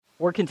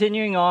We're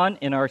continuing on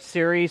in our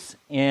series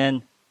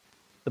in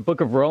the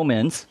book of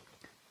Romans.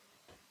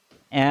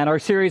 And our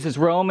series is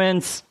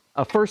Romans,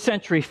 a first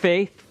century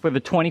faith for the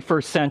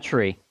 21st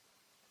century.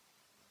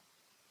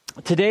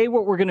 Today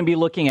what we're going to be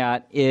looking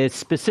at is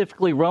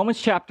specifically Romans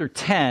chapter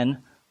 10,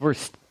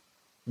 verse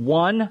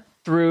 1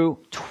 through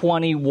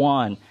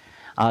 21.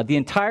 The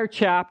entire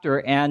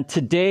chapter, and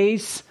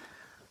today's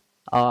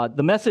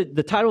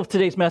the title of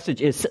today's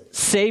message is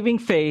Saving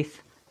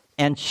Faith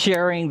and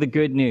Sharing the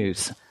Good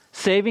News.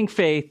 Saving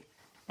faith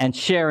and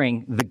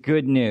sharing the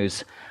good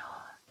news.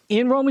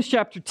 In Romans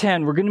chapter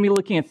 10, we're going to be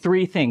looking at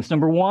three things.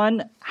 Number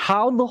one,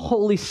 how the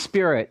Holy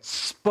Spirit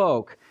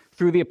spoke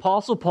through the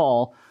Apostle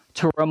Paul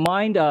to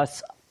remind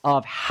us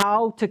of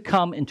how to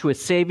come into a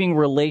saving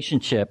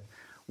relationship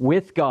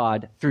with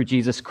God through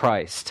Jesus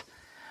Christ.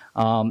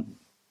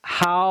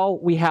 How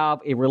we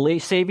have a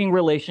saving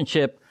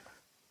relationship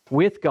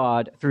with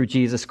God through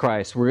Jesus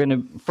Christ. We're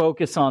going to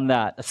focus on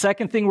that. A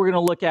second thing we're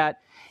going to look at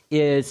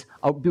is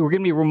we're going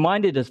to be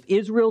reminded of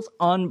Israel's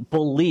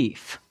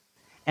unbelief.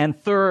 And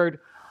third,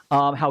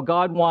 how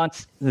God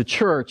wants the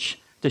church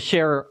to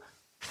share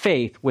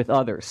faith with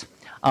others.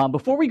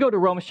 Before we go to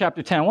Romans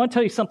chapter 10, I want to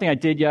tell you something I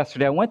did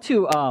yesterday. I went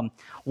to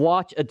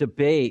watch a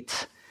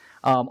debate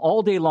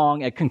all day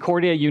long at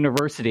Concordia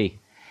University.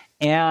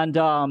 And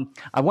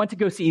I went to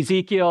go see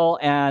Ezekiel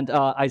and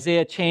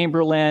Isaiah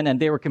Chamberlain, and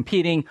they were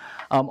competing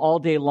all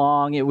day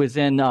long. It was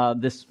in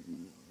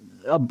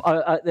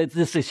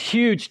this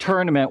huge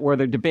tournament where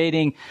they're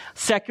debating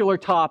secular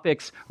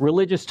topics,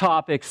 religious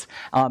topics.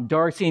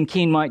 Darcy and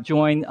Keen might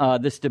join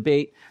this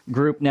debate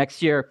group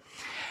next year.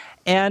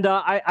 And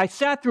I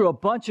sat through a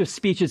bunch of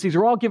speeches. These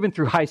were all given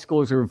through high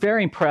schoolers. They were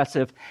very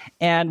impressive.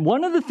 And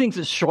one of the things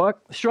that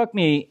struck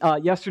me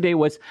yesterday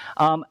was,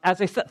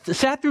 as I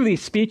sat through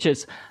these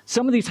speeches,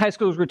 some of these high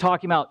schoolers were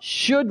talking about,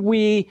 should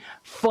we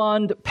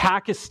fund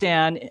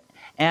Pakistan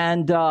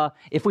and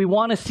if we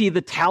want to see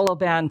the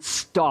Taliban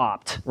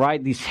stopped,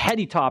 right? These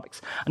heady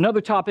topics. Another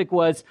topic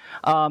was,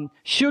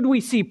 should we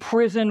see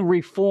prison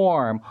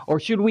reform, or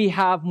should we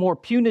have more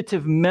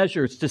punitive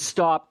measures to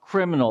stop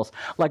criminals?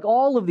 Like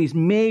all of these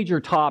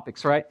major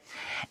topics, right?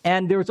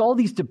 And there's all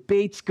these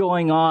debates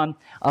going on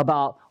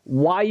about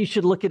why you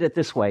should look at it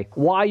this way,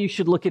 why you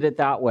should look at it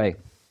that way.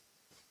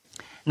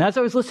 And as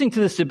I was listening to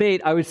this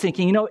debate, I was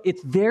thinking,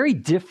 it's very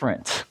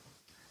different.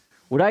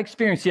 What I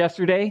experienced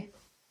yesterday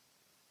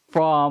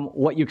from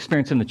what you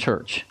experience in the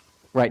church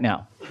right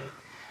now.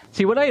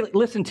 See, what I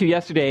listened to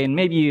yesterday, and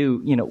maybe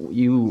you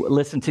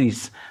listen to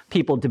these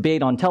people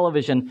debate on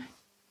television,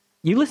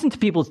 you listen to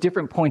people's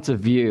different points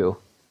of view.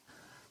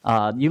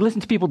 You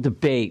listen to people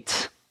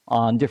debate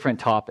on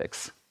different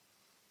topics.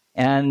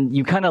 And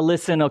you kind of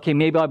listen, okay,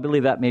 maybe I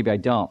believe that, maybe I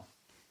don't.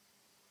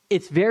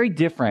 It's very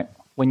different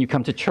when you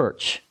come to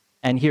church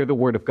and hear the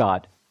Word of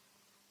God.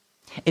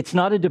 It's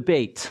not a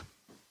debate.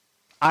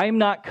 I'm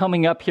not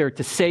coming up here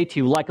to say to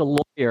you, like a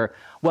lawyer,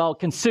 well,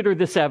 consider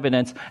this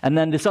evidence, and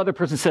then this other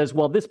person says,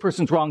 well, this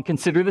person's wrong,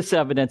 consider this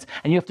evidence,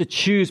 and you have to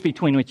choose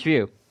between which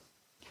view.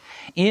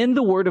 In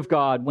the Word of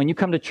God, when you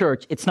come to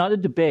church, it's not a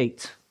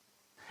debate.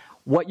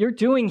 What you're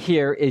doing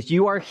here is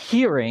you are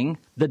hearing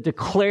the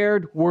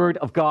declared Word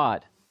of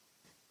God,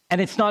 and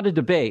it's not a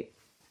debate.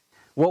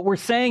 What we're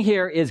saying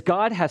here is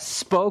God has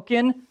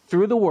spoken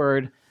through the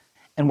Word,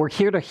 and we're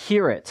here to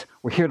hear it.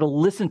 We're here to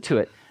listen to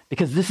it.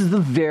 Because this is the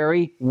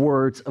very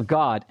words of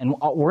God. And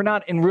we're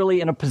not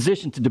really in a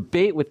position to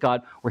debate with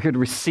God. We're here to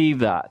receive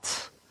that.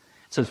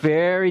 So it's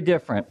very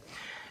different.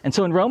 And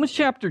so in Romans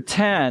chapter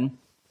 10,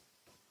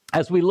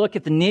 as we look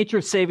at the nature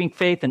of saving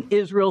faith and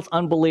Israel's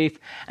unbelief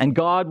and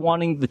God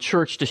wanting the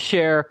church to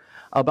share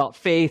about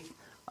faith,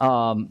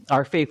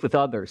 our faith with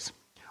others,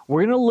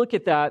 we're going to look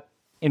at that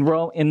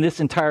in this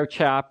entire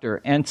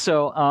chapter. And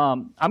so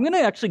I'm going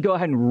to actually go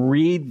ahead and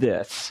read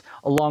this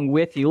along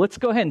with you. Let's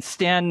go ahead and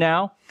stand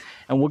now,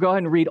 and we'll go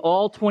ahead and read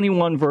all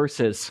 21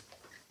 verses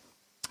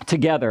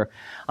together.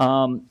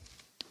 So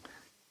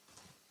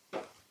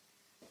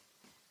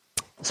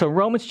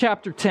Romans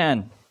chapter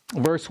 10,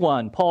 verse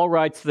 1, Paul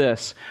writes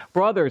this: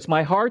 "Brothers,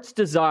 my heart's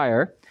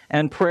desire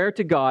and prayer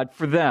to God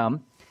for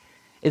them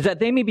is that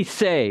they may be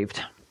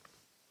saved.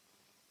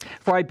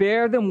 For I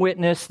bear them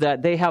witness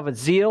that they have a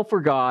zeal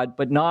for God,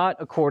 but not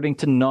according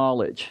to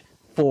knowledge.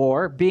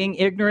 For, being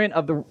ignorant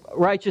of the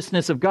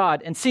righteousness of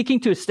God and seeking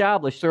to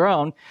establish their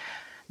own,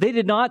 they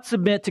did not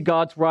submit to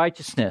God's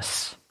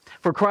righteousness.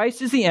 For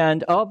Christ is the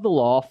end of the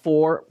law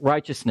for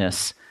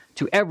righteousness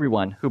to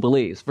everyone who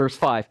believes." Verse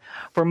 5,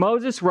 "For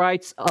Moses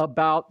writes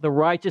about the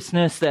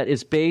righteousness that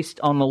is based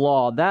on the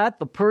law, that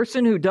the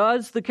person who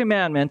does the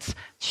commandments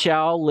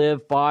shall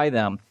live by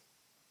them.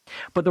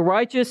 But the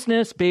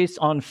righteousness based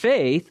on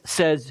faith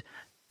says,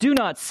 do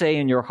not say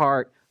in your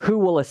heart, who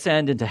will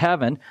ascend into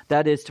heaven,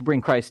 that is to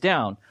bring Christ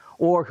down,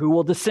 or who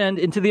will descend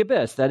into the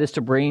abyss, that is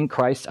to bring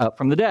Christ up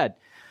from the dead.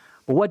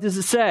 But what does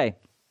it say?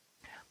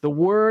 The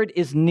word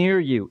is near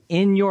you,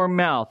 in your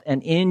mouth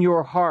and in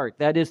your heart.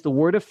 That is the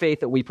word of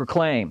faith that we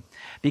proclaim.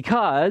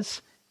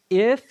 Because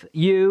if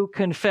you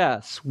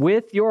confess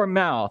with your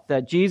mouth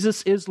that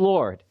Jesus is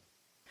Lord,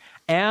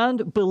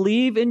 and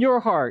believe in your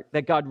heart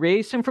that God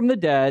raised him from the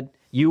dead,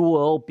 you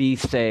will be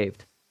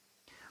saved.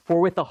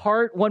 For with the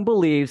heart one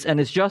believes and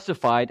is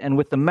justified, and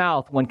with the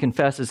mouth one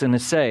confesses and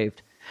is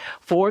saved.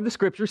 For the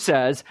scripture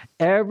says,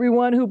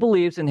 everyone who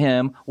believes in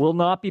him will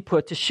not be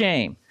put to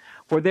shame.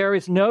 For there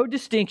is no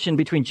distinction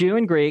between Jew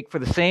and Greek, for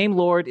the same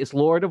Lord is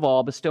Lord of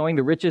all, bestowing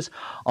the riches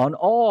on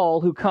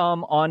all who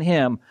come on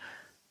him.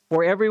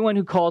 For everyone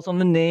who calls on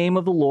the name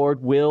of the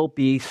Lord will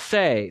be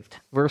saved.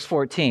 Verse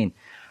 14.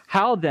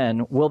 How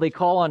then will they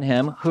call on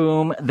him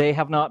whom they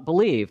have not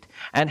believed?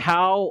 And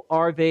how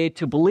are they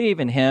to believe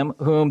in him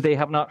whom they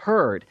have not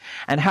heard?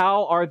 And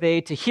how are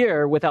they to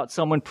hear without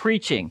someone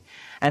preaching?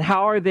 And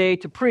how are they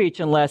to preach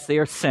unless they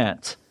are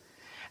sent?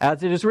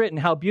 As it is written,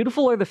 how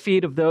beautiful are the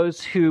feet of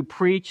those who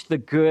preach the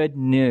good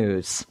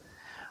news.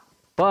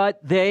 But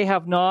they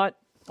have not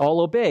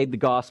all obeyed the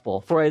gospel.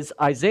 For as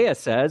Isaiah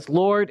says,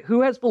 Lord,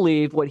 who has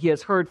believed what he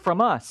has heard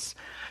from us?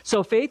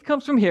 So faith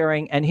comes from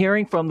hearing, and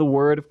hearing from the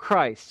word of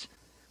Christ.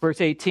 Verse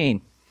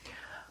 18.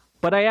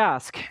 But I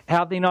ask,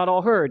 have they not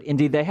all heard?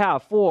 Indeed they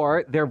have,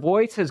 for their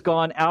voice has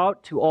gone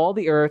out to all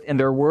the earth, and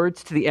their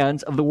words to the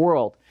ends of the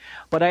world.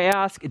 But I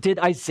ask, did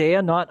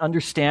Isaiah not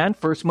understand?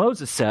 First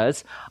Moses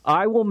says,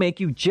 I will make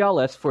you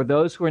jealous for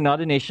those who are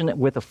not a nation.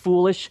 With a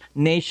foolish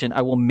nation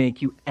I will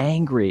make you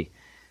angry.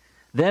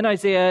 Then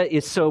Isaiah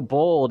is so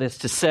bold as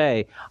to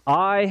say,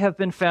 I have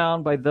been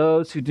found by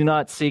those who do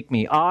not seek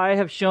me. I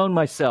have shown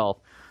myself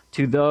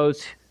to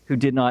those who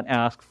did not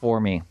ask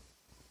for me.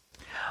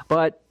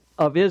 But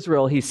of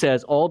Israel, he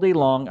says, all day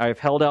long I have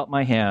held out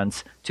my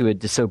hands to a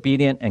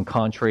disobedient and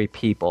contrary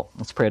people.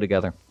 Let's pray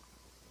together.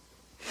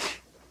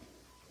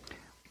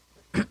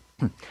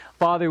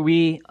 Father,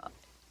 we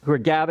who are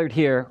gathered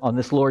here on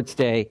this Lord's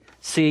Day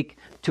seek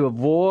to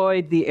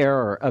avoid the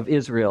error of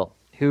Israel,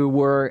 who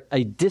were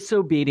a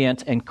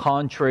disobedient and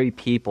contrary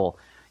people.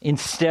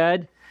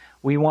 Instead,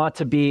 we want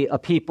to be a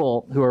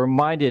people who are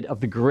reminded of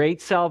the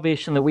great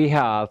salvation that we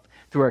have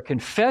through our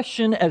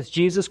confession as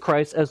Jesus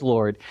Christ as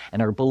Lord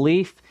and our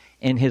belief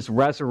in his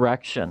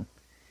resurrection.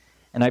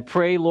 And I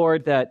pray,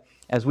 Lord, that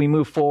as we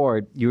move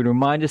forward, you would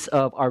remind us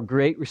of our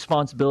great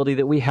responsibility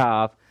that we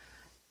have,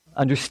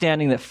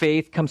 understanding that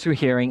faith comes through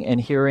hearing, and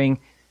hearing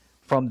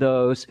from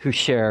those who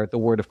share the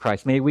word of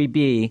Christ. May we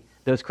be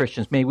those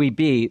Christians. May we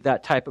be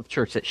that type of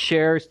church that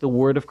shares the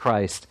word of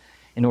Christ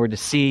in order to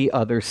see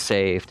others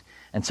saved,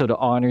 and so to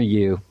honor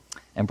you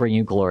and bring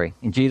you glory.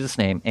 In Jesus'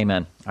 name,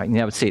 amen. All right, you can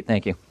have a seat.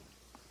 Thank you.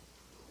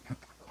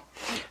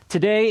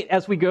 Today,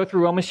 as we go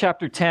through Romans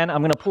chapter 10,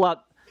 I'm going to pull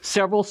out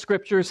several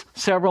scriptures,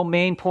 several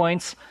main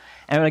points.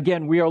 And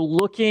again, we are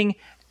looking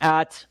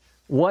at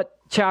what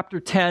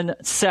chapter 10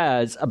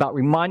 says about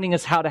reminding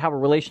us how to have a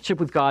relationship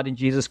with God in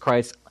Jesus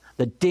Christ,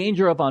 the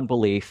danger of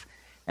unbelief,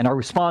 and our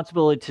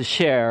responsibility to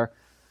share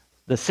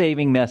the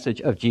saving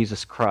message of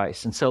Jesus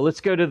Christ. And so let's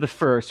go to the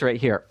first right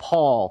here.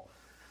 Paul.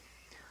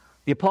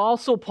 The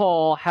Apostle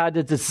Paul had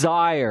a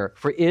desire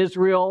for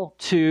Israel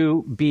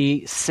to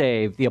be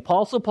saved. The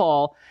Apostle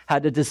Paul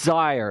had a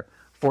desire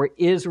for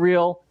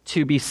Israel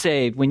to be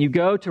saved. When you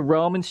go to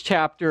Romans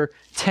chapter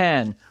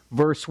 10,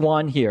 verse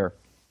 1 here,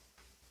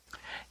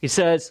 he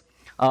says,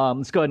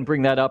 let's go ahead and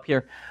bring that up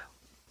here.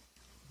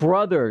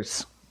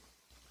 Brothers,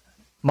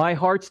 my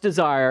heart's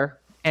desire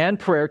and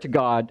prayer to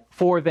God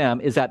for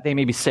them is that they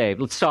may be saved.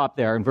 Let's stop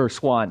there in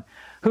verse 1.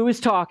 Who is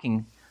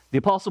talking? The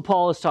Apostle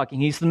Paul is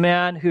talking. He's the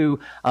man who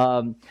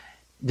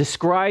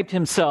described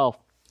himself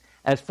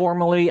as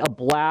formerly a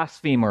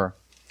blasphemer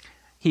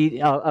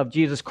of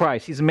Jesus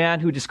Christ. He's a man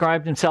who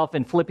described himself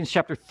in Philippians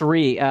chapter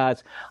 3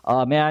 as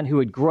a man who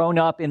had grown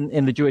up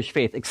in the Jewish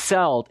faith,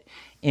 excelled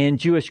in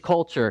Jewish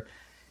culture.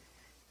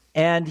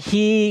 And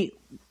he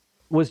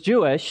was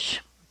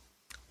Jewish,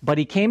 but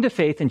he came to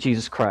faith in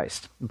Jesus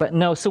Christ. But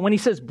no, so when he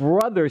says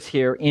brothers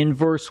here in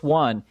verse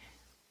 1,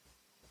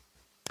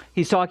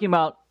 he's talking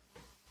about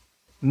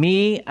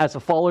me as a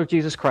follower of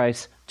Jesus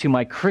Christ to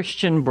my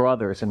Christian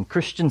brothers and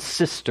Christian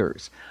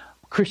sisters.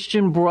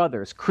 Christian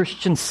brothers,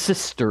 Christian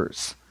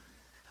sisters,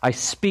 I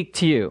speak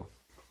to you.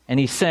 And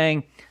he's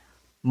saying,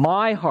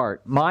 my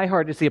heart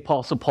is the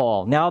Apostle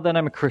Paul. Now that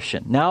I'm a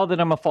Christian, now that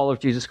I'm a follower of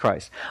Jesus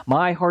Christ,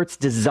 my heart's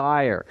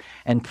desire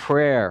and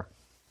prayer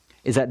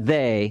is that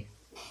they,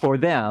 for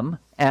them,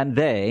 and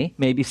they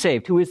may be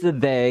saved. Who is the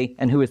they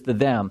and who is the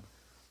them?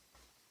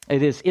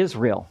 It is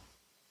Israel.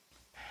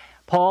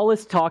 Paul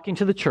is talking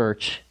to the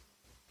church,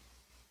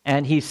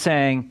 and he's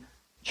saying,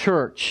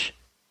 church,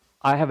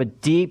 I have a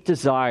deep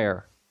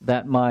desire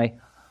that my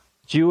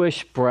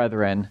Jewish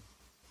brethren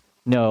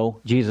know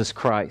Jesus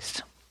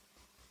Christ.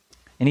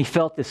 And he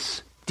felt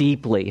this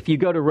deeply. If you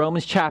go to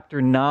Romans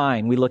chapter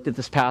 9, we looked at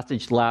this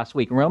passage last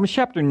week. In Romans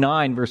chapter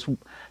 9, verse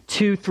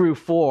 2 through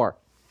 4,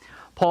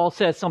 Paul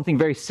says something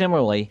very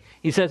similarly.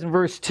 He says in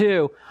verse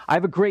 2, I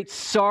have a great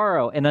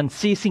sorrow and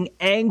unceasing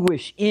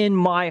anguish in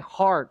my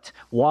heart.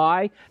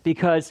 Why?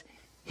 Because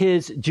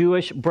his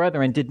Jewish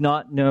brethren did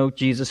not know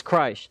Jesus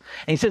Christ.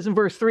 And he says in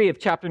verse 3 of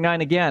chapter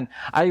 9 again,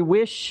 I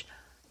wish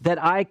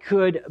that I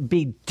could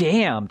be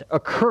damned,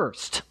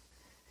 accursed,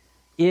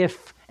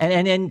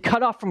 and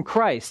cut off from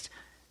Christ,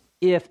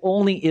 if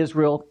only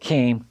Israel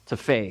came to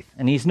faith.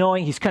 And he's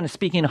kind of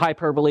speaking in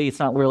hyperbole. It's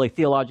not really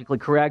theologically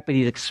correct, but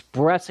he's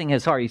expressing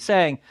his heart. He's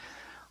saying,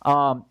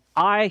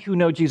 I who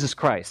know Jesus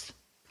Christ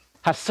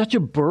have such a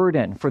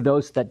burden for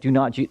those that do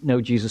not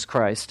know Jesus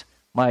Christ,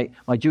 my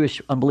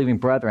Jewish unbelieving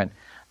brethren,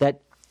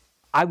 that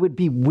I would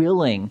be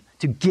willing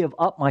to give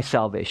up my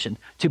salvation,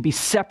 to be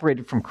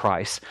separated from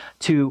Christ,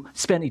 to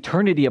spend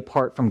eternity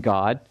apart from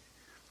God,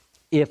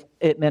 if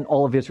it meant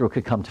all of Israel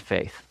could come to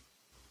faith.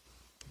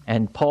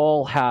 And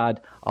Paul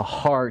had a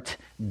heart,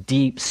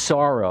 deep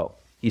sorrow,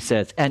 he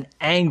says, and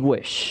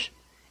anguish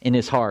in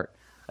his heart,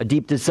 a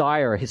deep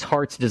desire, his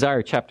heart's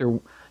desire, chapter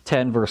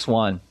 10, verse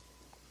 1.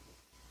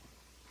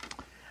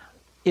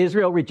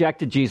 Israel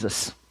rejected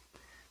Jesus.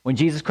 When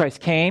Jesus Christ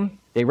came,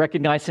 they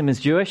recognized him as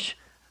Jewish,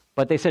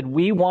 but they said,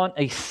 we want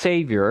a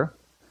savior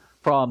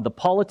from the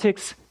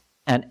politics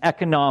and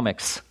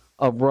economics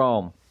of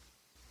Rome.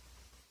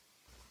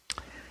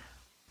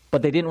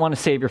 But they didn't want a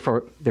savior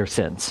for their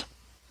sins.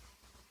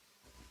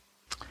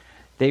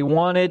 They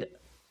wanted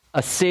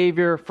a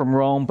savior from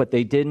Rome, but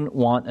they didn't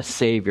want a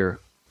savior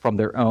from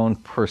their own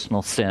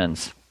personal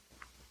sins.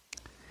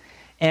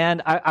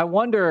 And I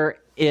wonder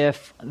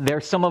if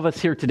there's some of us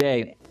here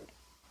today,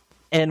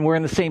 and we're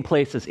in the same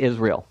place as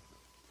Israel.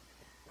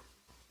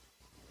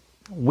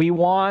 We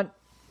want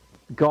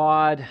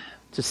God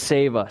to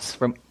save us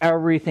from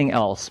everything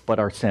else but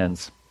our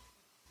sins.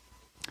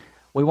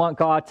 We want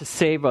God to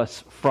save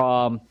us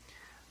from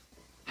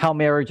how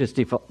marriage is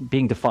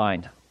being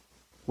defined.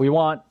 We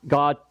want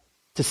God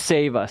to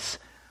save us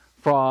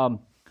from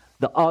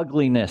the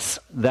ugliness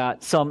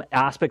that some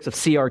aspects of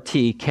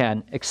CRT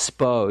can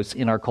expose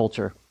in our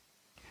culture.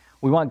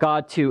 We want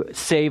God to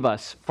save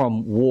us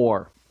from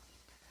war.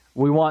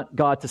 We want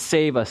God to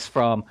save us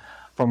from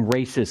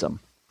racism.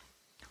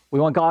 We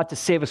want God to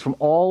save us from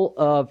all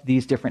of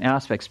these different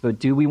aspects, but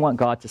do we want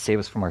God to save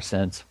us from our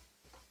sins?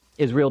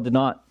 Israel did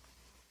not.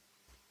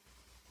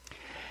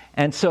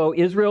 And so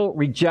Israel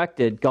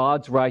rejected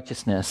God's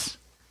righteousness,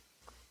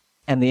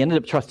 and they ended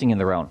up trusting in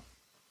their own.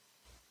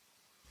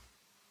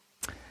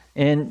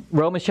 In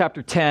Romans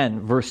chapter 10,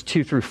 verse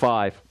 2 through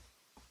 5,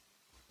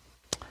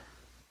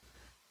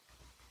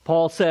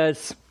 Paul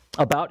says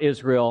about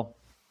Israel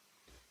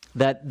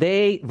that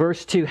they,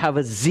 verse 2, have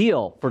a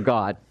zeal for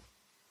God,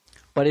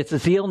 but it's a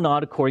zeal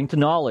not according to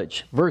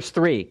knowledge. Verse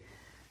 3,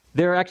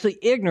 they're actually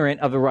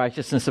ignorant of the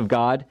righteousness of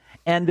God,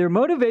 and their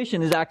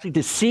motivation is actually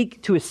to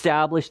seek to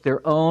establish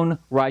their own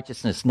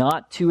righteousness,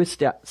 not to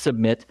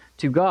submit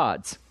to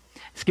God's.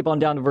 Skip on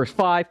down to verse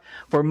 5.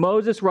 For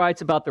Moses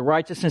writes about the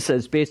righteousness that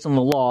is based on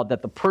the law,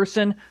 that the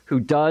person who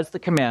does the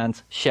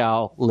commands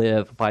shall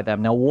live by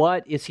them. Now,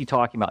 what is he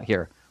talking about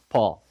here,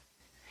 Paul?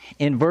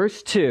 In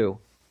verse 2,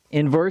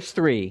 in verse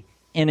 3,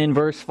 and in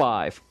verse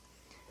 5,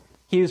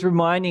 he is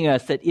reminding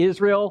us that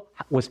Israel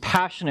was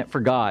passionate for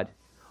God,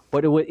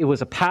 but it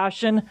was a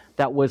passion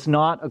that was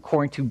not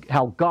according to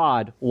how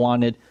God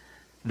wanted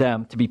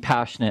them to be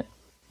passionate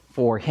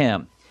for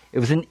him. It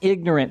was an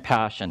ignorant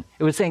passion.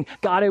 It was saying,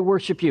 God, I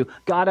worship you.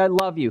 God, I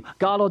love you.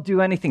 God, I'll do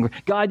anything.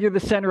 God, you're the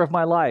center of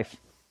my life.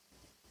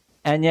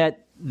 And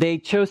yet they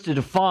chose to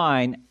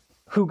define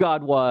who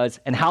God was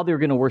and how they were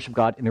going to worship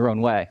God in their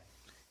own way.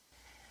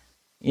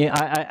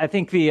 Yeah, I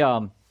think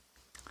the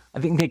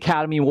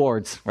Academy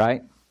Awards,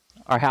 right,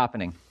 are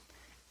happening.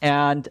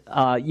 And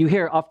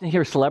you often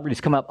hear celebrities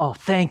come up, oh,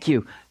 thank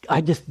you.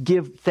 I just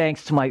give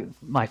thanks to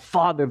my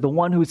Father, the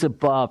one who's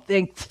above.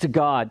 Thanks to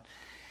God.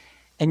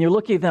 And you're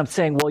looking at them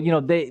saying,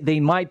 well, they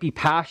might be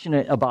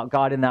passionate about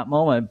God in that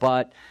moment,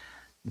 but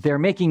they're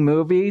making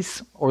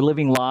movies or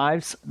living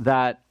lives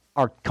that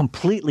are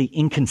completely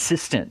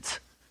inconsistent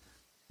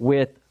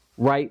with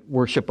right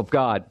worship of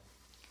God.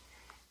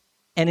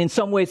 And in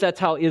some ways, that's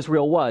how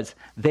Israel was.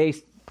 They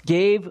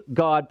gave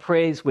God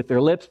praise with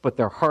their lips, but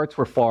their hearts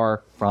were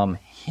far from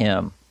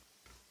him.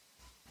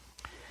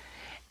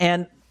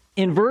 And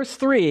in verse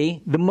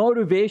 3, the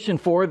motivation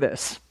for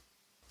this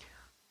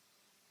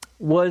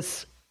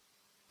was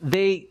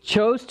they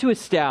chose to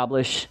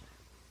establish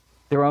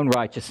their own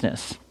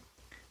righteousness.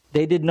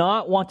 They did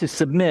not want to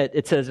submit,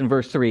 it says in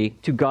verse 3,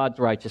 to God's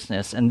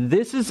righteousness. And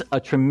this is a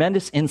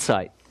tremendous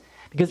insight,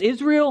 because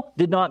Israel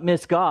did not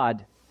miss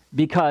God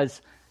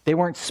because they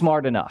weren't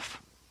smart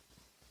enough.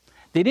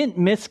 They didn't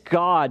miss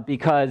God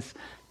because,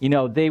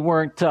 they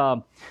weren't,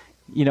 there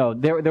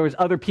was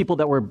other people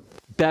that were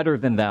better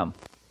than them.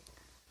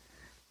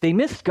 They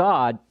missed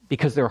God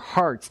because their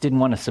hearts didn't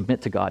want to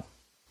submit to God.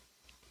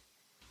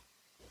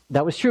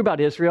 That was true about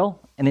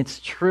Israel, and it's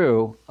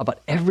true about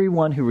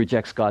everyone who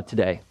rejects God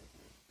today.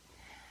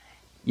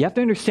 You have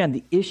to understand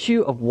the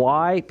issue of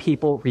why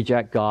people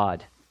reject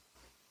God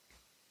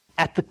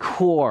at the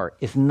core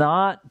is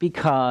not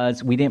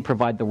because we didn't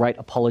provide the right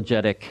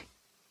apologetic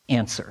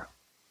answer.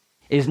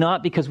 It is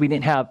not because we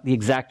didn't have the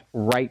exact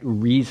right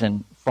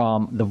reason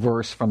from the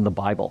verse from the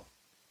Bible.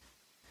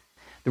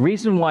 The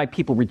reason why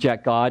people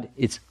reject God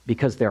is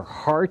because their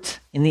hearts,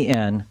 in the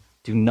end,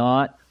 do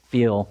not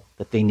feel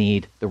that they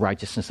need the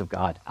righteousness of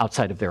God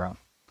outside of their own.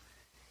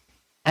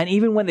 And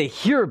even when they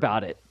hear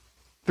about it,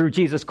 through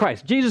Jesus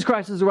Christ. Jesus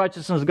Christ is the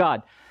righteousness of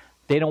God.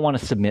 They don't want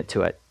to submit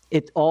to it.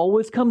 It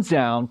always comes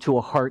down to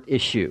a heart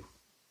issue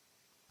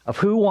of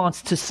who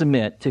wants to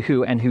submit to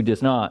who and who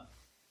does not.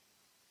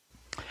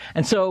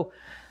 And so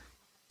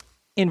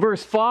in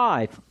verse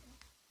 5,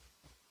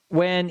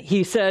 when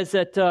he says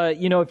that,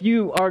 if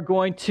you are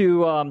going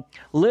to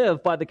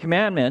live by the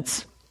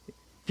commandments,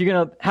 if you're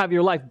going to have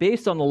your life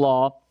based on the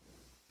law,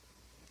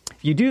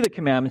 if you do the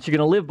commandments, you're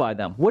going to live by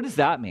them. What does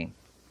that mean?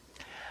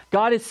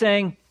 God is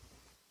saying,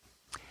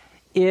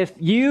 if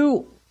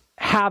you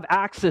have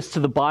access to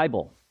the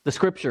Bible, the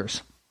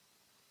Scriptures,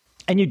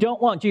 and you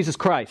don't want Jesus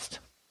Christ,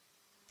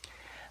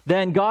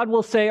 then God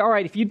will say, all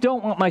right, if you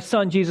don't want my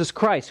Son, Jesus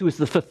Christ, who is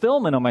the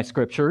fulfillment of my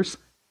Scriptures,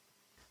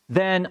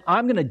 then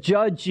I'm going to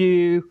judge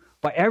you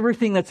by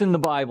everything that's in the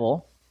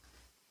Bible,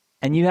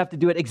 and you have to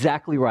do it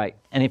exactly right.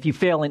 And if you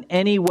fail in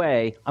any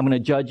way, I'm going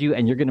to judge you,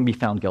 and you're going to be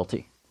found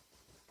guilty.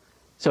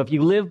 So if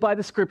you live by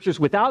the Scriptures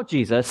without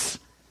Jesus,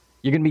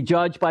 you're going to be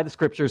judged by the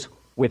Scriptures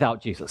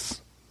without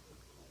Jesus.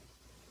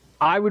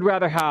 I would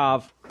rather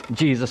have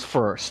Jesus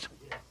first.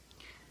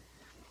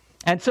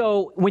 And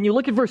so when you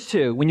look at verse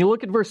 2, when you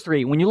look at verse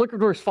 3, when you look at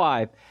verse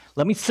 5,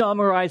 let me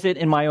summarize it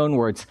in my own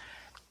words.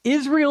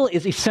 Israel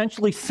is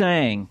essentially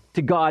saying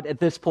to God at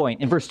this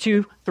point, in verse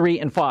 2, 3,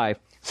 and 5,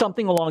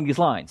 something along these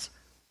lines.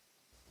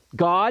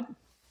 God,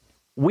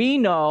 we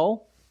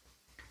know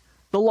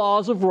the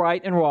laws of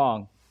right and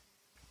wrong.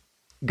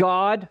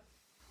 God,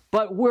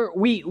 but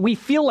we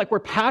feel like we're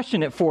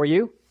passionate for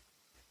you.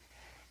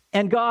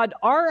 And God,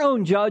 our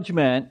own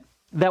judgment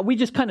that we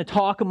just kind of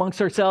talk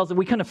amongst ourselves, that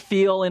we kind of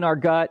feel in our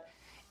gut,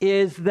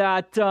 is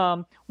that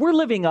we're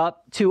living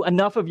up to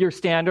enough of your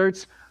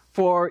standards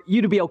for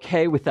you to be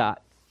okay with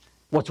that.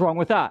 What's wrong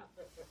with that?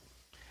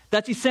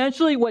 That's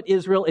essentially what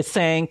Israel is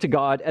saying to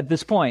God at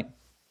this point.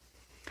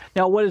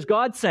 Now, what is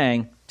God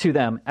saying to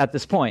them at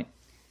this point?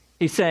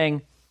 He's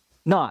saying,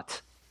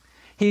 not.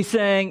 He's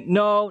saying,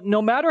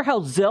 no matter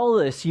how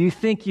zealous you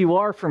think you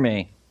are for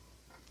me,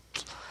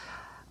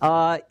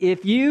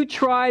 if you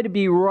try to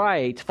be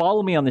right,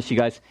 follow me on this, you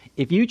guys.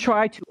 If you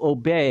try to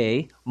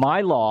obey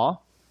my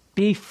law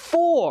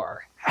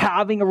before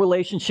having a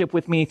relationship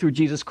with me through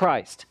Jesus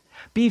Christ,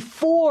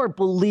 before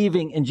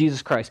believing in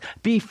Jesus Christ,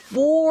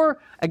 before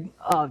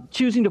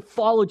choosing to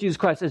follow Jesus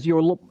Christ as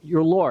your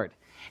Lord,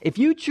 if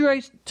you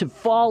choose to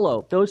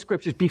follow those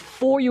scriptures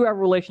before you have a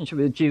relationship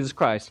with Jesus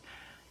Christ,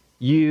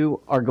 you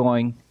are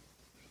going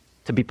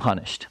to be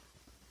punished.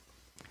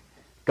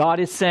 God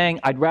is saying,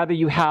 I'd rather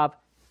you have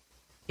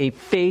a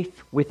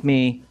faith with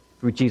me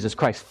through Jesus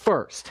Christ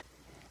first.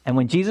 And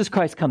when Jesus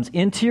Christ comes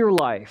into your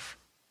life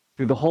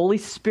through the Holy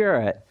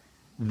Spirit,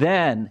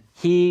 then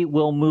he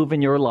will move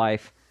in your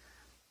life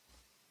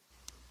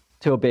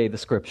to obey the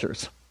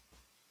scriptures.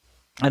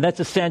 And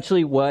that's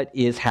essentially what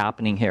is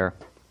happening here.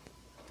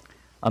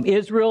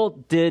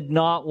 Israel did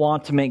not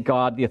want to make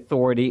God the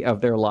authority of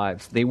their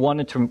lives. They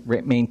wanted to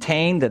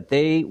maintain that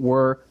they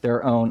were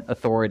their own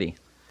authority.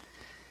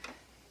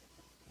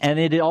 And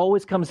it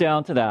always comes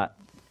down to that.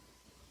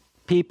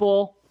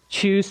 People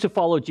choose to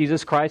follow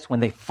Jesus Christ when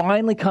they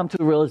finally come to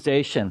the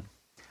realization,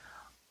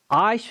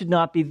 I should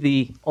not be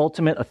the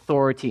ultimate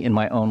authority in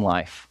my own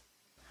life.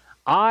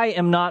 I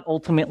am not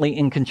ultimately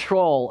in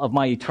control of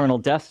my eternal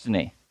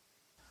destiny.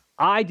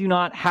 I do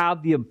not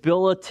have the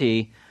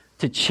ability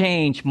to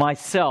change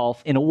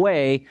myself in a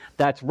way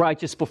that's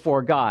righteous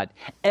before God.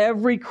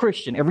 Every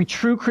Christian, every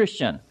true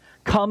Christian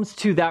comes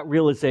to that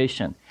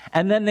realization.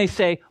 And then they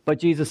say, but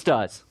Jesus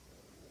does.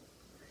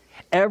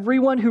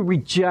 Everyone who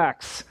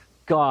rejects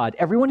God,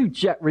 everyone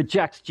who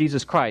rejects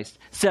Jesus Christ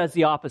says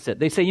the opposite.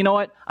 They say, you know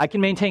what? I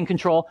can maintain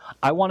control.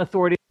 I want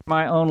authority in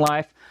my own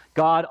life.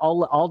 God,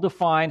 I'll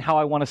define how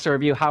I want to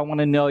serve you, how I want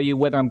to know you,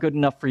 whether I'm good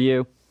enough for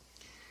you.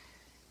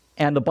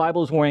 And the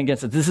Bible is warning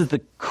against it. This is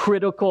the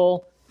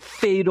critical,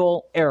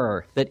 fatal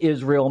error that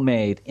Israel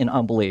made in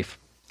unbelief.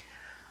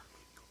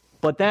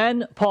 But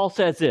then Paul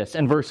says this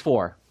in verse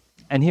 4,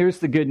 and here's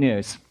the good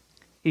news.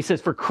 He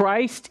says, for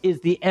Christ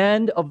is the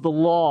end of the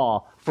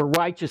law for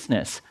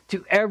righteousness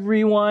to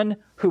everyone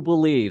who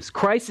believes.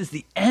 Christ is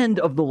the end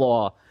of the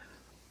law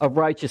of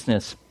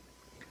righteousness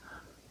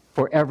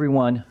for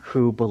everyone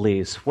who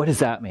believes. What does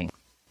that mean?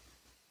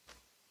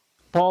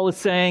 Paul is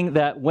saying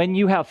that when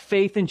you have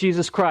faith in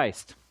Jesus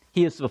Christ,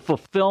 he is the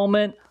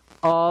fulfillment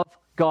of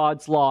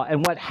God's law.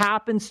 And what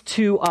happens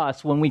to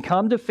us when we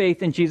come to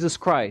faith in Jesus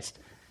Christ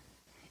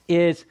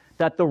is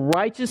that the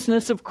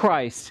righteousness of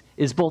Christ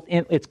is both,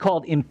 it's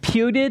called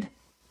imputed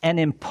and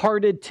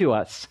imparted to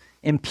us.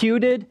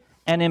 Imputed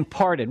and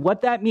imparted.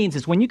 What that means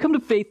is when you come to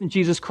faith in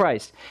Jesus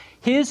Christ,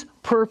 his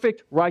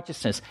perfect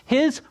righteousness,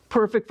 his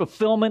perfect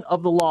fulfillment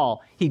of the law,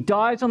 he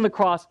dies on the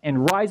cross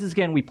and rises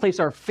again. We place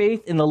our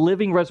faith in the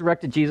living,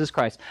 resurrected Jesus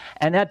Christ.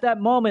 And at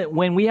that moment,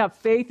 when we have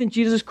faith in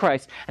Jesus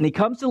Christ and he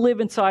comes to live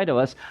inside of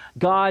us,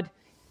 God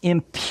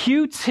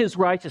imputes his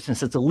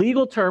righteousness. It's a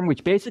legal term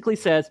which basically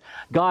says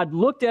God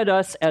looked at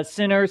us as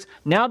sinners.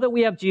 Now that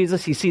we have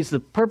Jesus, he sees the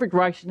perfect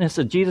righteousness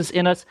of Jesus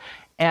in us,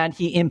 and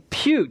he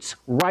imputes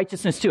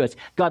righteousness to us.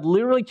 God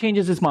literally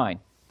changes his mind.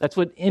 That's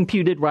what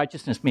imputed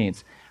righteousness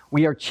means.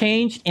 We are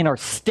changed in our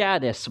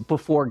status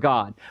before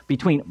God,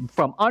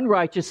 from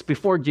unrighteous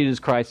before Jesus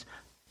Christ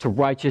to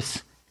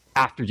righteous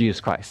after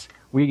Jesus Christ.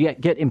 We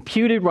get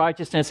imputed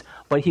righteousness,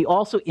 but he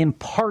also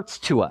imparts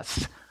to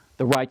us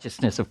the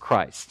righteousness of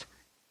Christ.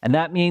 And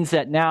that means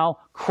that now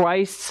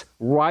Christ's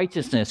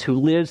righteousness, who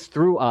lives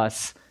through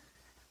us,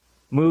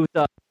 moves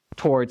us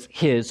towards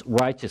his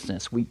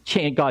righteousness.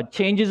 God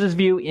changes his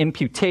view,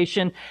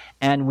 imputation,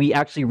 and we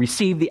actually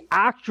receive the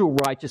actual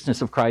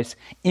righteousness of Christ,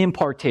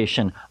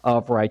 impartation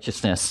of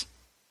righteousness.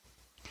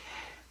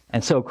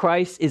 And so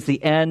Christ is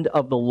the end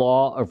of the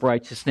law of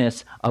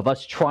righteousness, of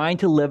us trying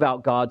to live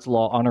out God's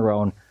law on our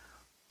own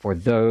for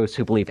those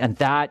who believe. And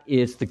that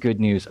is the good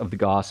news of the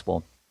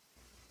gospel.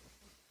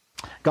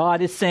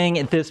 God is saying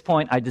at this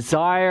point, I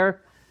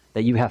desire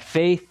that you have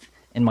faith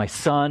in my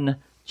Son,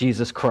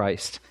 Jesus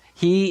Christ.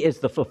 He is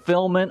the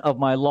fulfillment of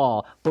my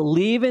law.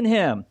 Believe in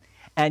him,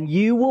 and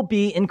you will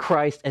be in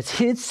Christ as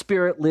his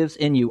Spirit lives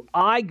in you.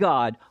 I,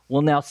 God,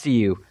 will now see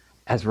you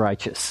as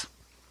righteous.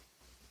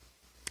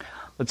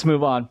 Let's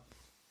move on.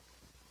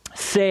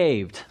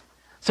 Saved.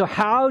 So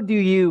how do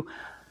you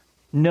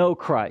know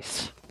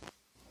Christ?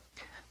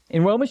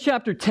 In Romans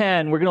chapter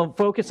 10, we're going to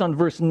focus on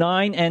verse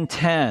 9 and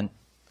 10.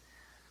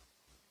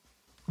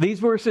 These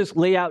verses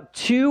lay out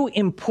two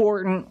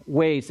important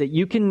ways that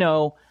you can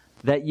know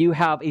that you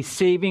have a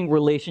saving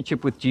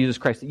relationship with Jesus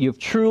Christ, that you have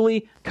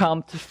truly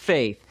come to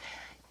faith.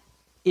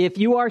 If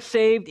you are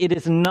saved, it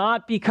is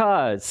not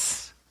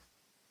because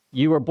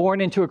you were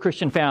born into a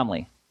Christian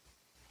family.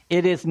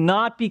 It is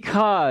not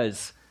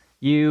because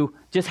you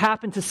just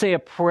happened to say a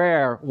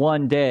prayer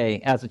one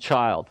day as a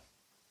child.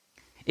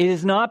 It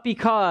is not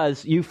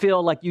because you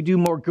feel like you do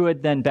more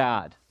good than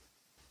bad.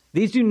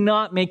 These do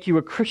not make you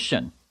a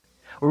Christian.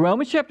 What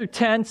Romans chapter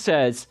 10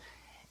 says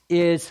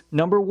is,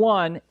 number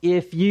one,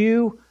 if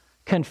you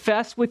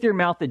confess with your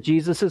mouth that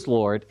Jesus is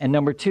Lord, and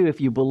number two, if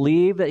you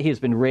believe that he has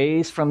been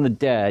raised from the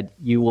dead,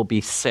 you will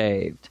be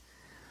saved.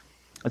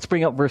 Let's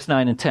bring up verse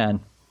 9 and 10.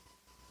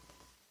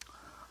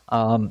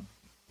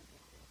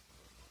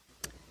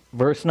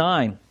 Verse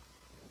 9,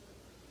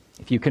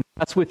 if you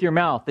confess with your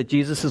mouth that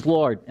Jesus is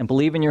Lord and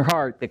believe in your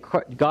heart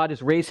that God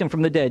has raised him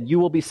from the dead, you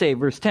will be saved.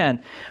 Verse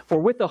 10, for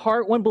with the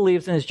heart one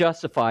believes and is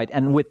justified,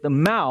 and with the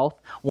mouth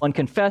one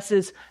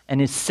confesses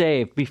and is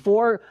saved.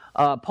 Before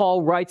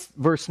Paul writes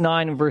verse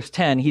 9 and verse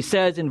 10, he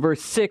says in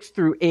verse 6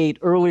 through 8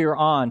 earlier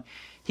on,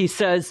 he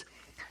says,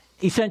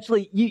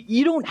 essentially,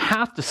 you don't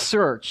have to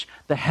search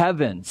the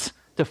heavens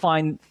to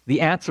find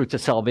the answer to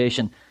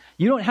salvation.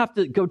 You don't have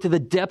to go to the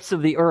depths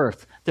of the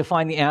earth to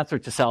find the answer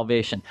to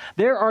salvation.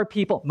 There are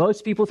people,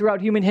 most people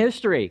throughout human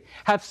history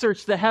have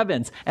searched the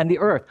heavens and the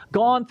earth,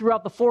 gone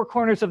throughout the four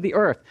corners of the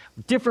earth,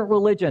 different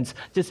religions,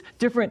 just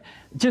different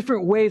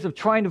ways of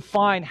trying to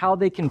find how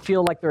they can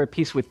feel like they're at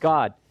peace with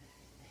God.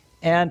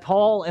 And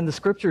Paul and the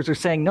scriptures are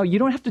saying, no, you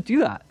don't have to do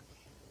that.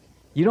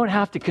 You don't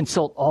have to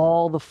consult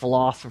all the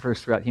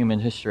philosophers throughout human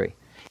history.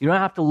 You don't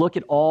have to look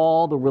at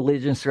all the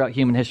religions throughout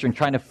human history and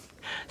trying to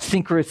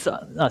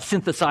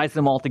synthesize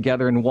them all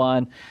together in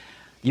one.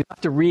 You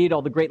have to read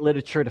all the great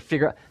literature to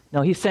figure out.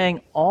 No, he's saying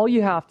all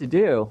you have to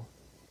do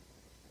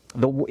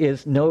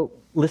is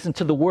listen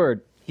to the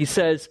word. He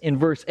says in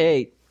verse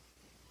 8,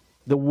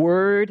 the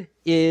word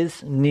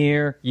is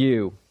near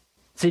you.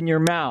 It's in your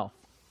mouth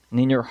and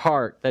in your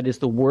heart. That is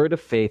the word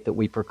of faith that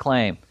we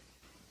proclaim.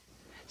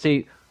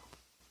 See,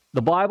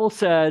 the Bible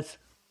says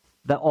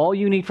that all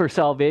you need for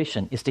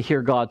salvation is to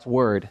hear God's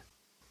word.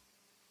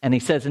 And he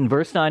says in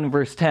verse 9 and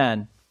verse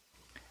 10,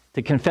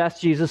 to confess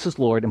Jesus as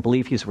Lord and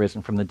believe he's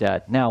risen from the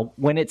dead. Now,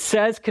 when it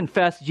says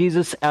confess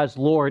Jesus as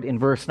Lord in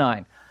verse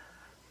 9,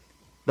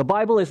 the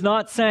Bible is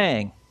not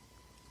saying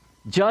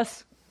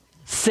just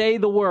say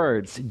the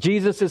words,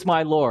 Jesus is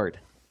my Lord.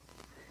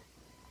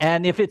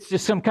 And if it's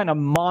just some kind of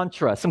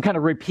mantra, some kind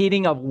of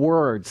repeating of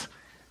words,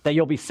 that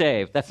you'll be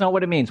saved. That's not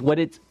what it means. What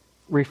it's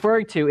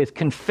referring to is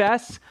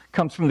confess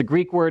comes from the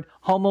Greek word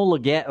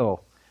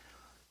homologeo.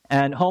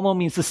 And homo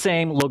means the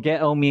same,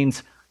 logeo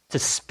means to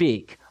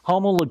speak.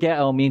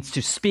 Homologeo means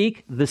to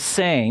speak the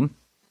same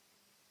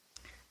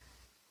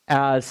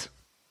as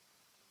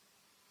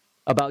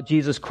about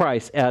Jesus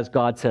Christ as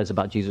God says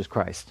about Jesus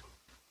Christ.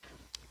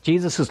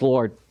 Jesus is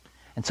Lord.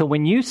 And so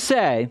when you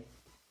say,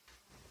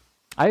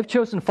 I have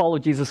chosen to follow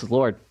Jesus as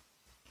Lord,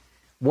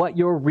 what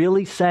you're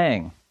really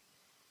saying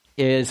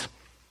is,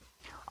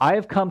 I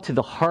have come to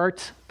the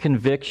heart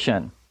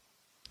conviction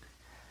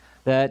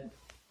that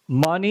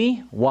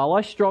money, while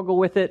I struggle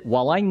with it,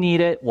 while I need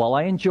it, while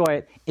I enjoy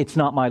it, it's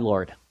not my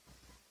Lord.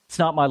 It's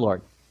not my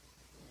Lord.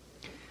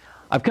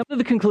 I've come to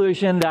the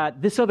conclusion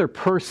that this other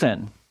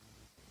person,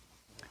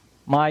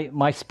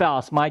 my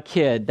spouse, my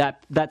kid,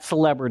 that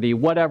celebrity,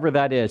 whatever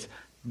that is,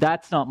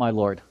 that's not my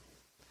Lord.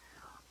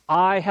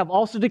 I have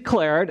also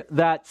declared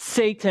that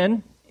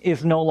Satan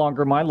is no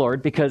longer my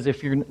Lord, because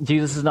if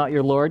Jesus is not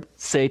your Lord,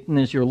 Satan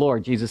is your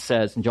Lord, Jesus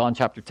says in John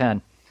chapter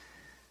 10.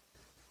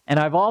 And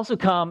I've also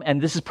come,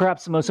 and this is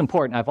perhaps the most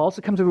important, I've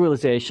also come to the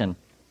realization,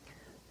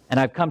 and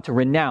I've come to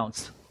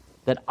renounce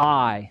that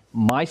I,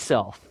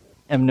 myself,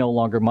 am no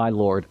longer my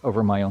Lord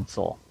over my own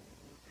soul.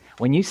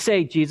 When you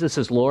say Jesus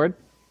is Lord,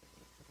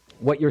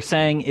 what you're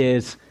saying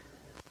is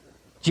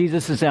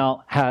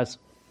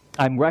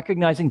I'm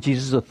recognizing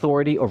Jesus'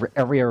 authority over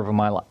every area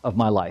of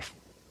my life.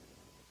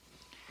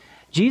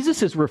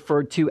 Jesus is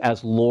referred to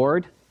as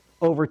Lord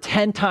over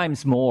 10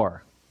 times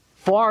more,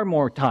 far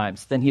more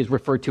times than he is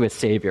referred to as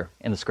Savior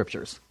in the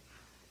Scriptures.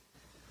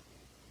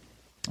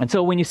 And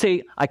so when you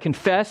say, I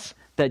confess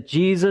that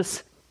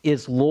Jesus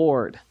is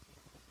Lord,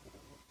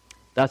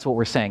 that's what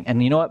we're saying.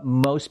 And you know what?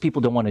 Most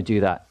people don't want to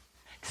do that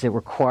because it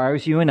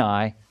requires you and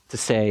I to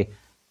say,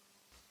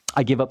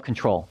 I give up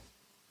control.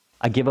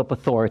 I give up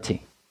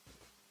authority.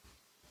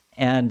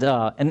 And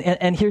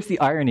here's the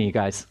irony, you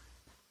guys.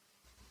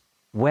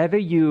 Whether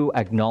you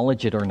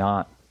acknowledge it or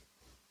not,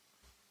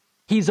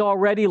 he's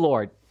already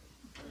Lord.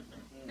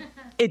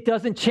 It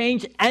doesn't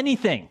change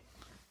anything.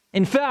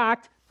 In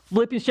fact,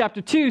 Philippians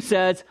chapter 2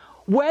 says,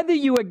 whether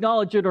you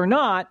acknowledge it or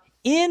not,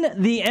 in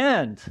the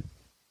end,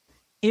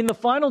 in the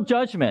final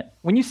judgment,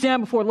 when you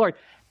stand before the Lord,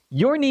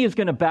 your knee is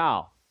going to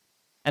bow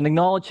and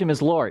acknowledge him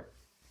as Lord.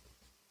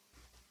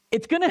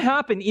 It's going to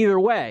happen either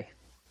way.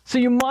 So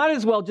you might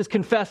as well just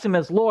confess him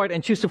as Lord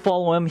and choose to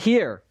follow him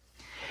here.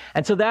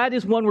 And so that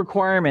is one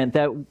requirement,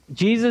 that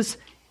Jesus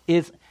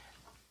is,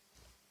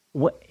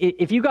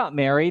 if you got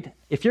married,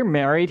 if you're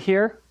married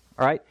here,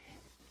 all right,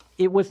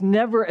 it was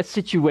never a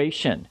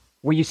situation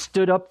where you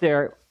stood up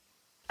there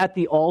at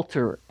the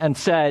altar and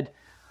said,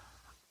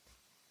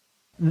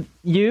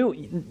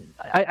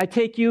 I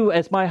take you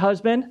as my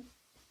husband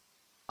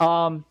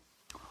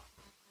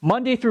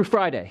Monday through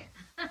Friday.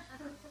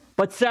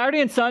 But Saturday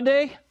and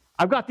Sunday,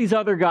 I've got these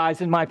other guys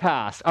in my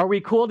past. Are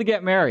we cool to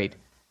get married?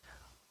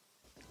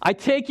 I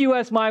take you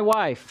as my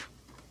wife,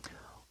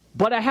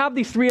 but I have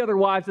these 3 other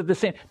wives at the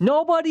same.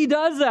 Nobody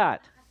does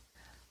that.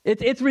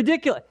 It's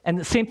ridiculous. And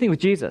the same thing with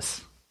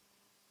Jesus.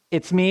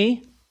 It's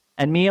me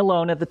and me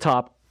alone at the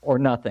top or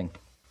nothing.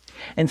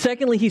 And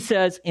secondly, he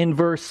says in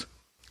verse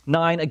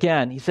 9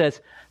 again, he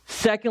says,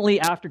 secondly,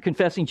 after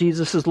confessing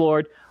Jesus as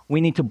Lord, we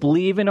need to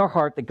believe in our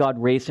heart that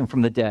God raised him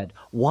from the dead.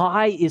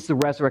 Why is the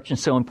resurrection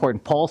so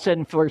important? Paul said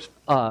in 1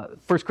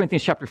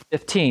 Corinthians chapter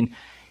 15,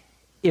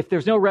 if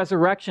there's no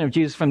resurrection of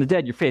Jesus from the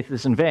dead, your faith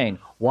is in vain.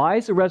 Why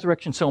is the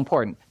resurrection so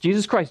important?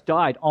 Jesus Christ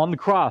died on the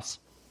cross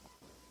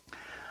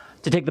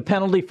to take the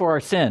penalty for our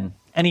sin,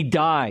 and he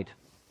died.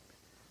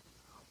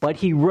 But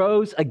he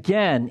rose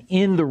again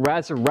in the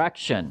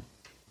resurrection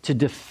to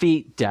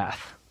defeat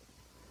death.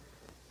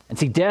 And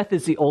see, death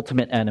is the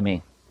ultimate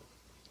enemy.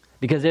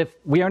 Because if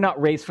we are not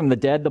raised from the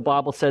dead, the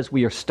Bible says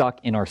we are stuck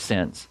in our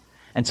sins.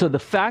 And so the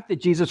fact that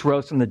Jesus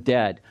rose from the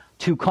dead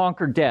to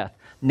conquer death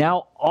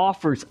now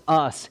offers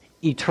us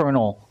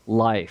eternal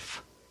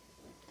life.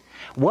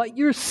 What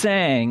you're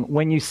saying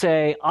when you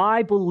say,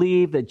 I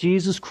believe that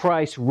Jesus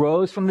Christ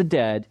rose from the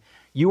dead,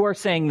 you are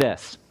saying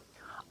this: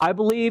 I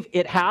believe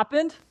it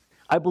happened,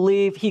 I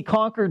believe he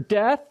conquered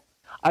death,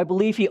 I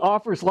believe he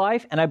offers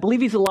life, and I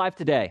believe he's alive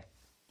today.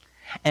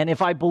 And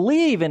if I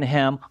believe in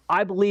him,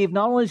 I believe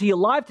not only is he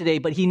alive today,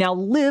 but he now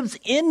lives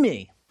in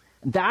me.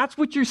 That's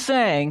what you're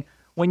saying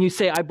when you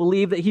say, I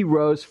believe that he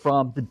rose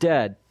from the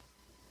dead.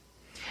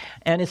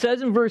 And it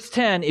says in verse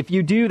 10, if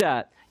you do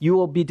that, you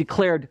will be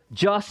declared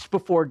just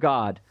before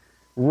God,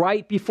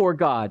 right before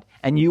God,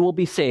 and you will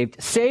be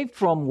saved. Saved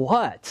from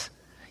what?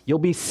 You'll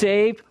be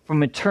saved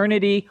from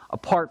eternity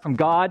apart from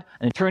God,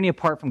 an eternity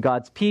apart from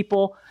God's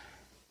people,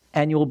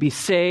 and you will be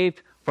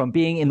saved from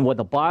being in what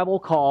the Bible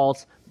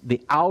calls the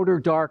outer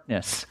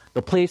darkness,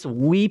 the place of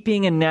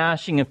weeping and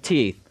gnashing of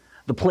teeth,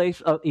 the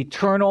place of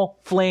eternal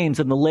flames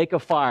in the lake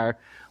of fire,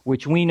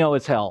 which we know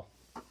as hell.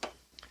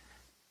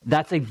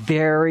 That's a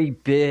very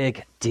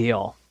big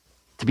deal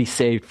to be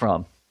saved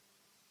from.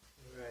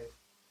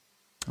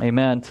 Right.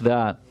 Amen to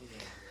that.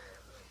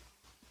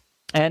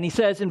 And he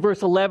says in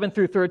verse 11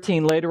 through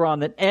 13 later on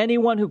that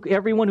everyone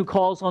who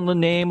calls on the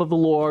name of the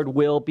Lord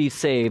will be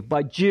saved.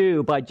 By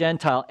Jew, by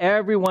Gentile,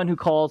 everyone who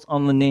calls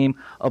on the name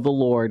of the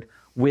Lord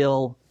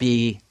will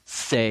be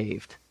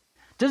saved.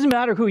 Doesn't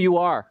matter who you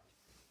are.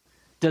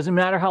 Doesn't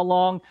matter how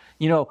long,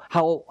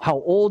 how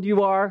old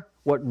you are,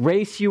 what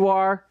race you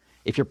are,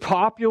 if you're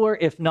popular,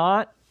 if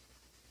not,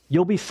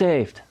 you'll be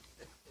saved.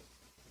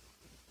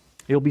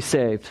 You'll be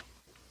saved.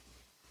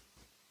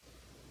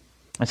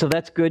 And so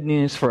that's good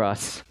news for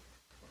us.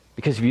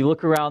 Because if you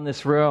look around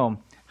this room,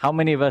 how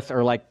many of us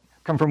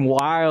come from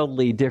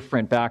wildly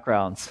different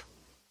backgrounds?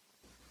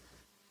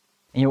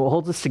 And what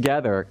holds us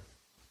together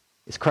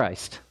is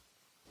Christ.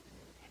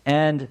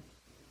 And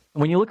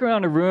when you look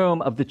around a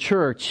room of the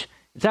church,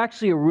 it's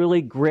actually a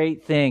really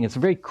great thing. It's a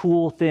very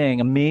cool thing,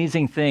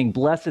 amazing thing,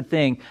 blessed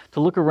thing to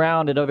look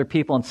around at other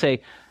people and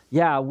say,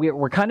 yeah,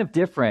 we're kind of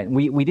different.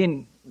 We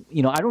didn't,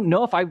 I don't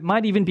know if I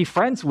might even be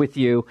friends with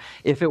you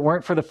if it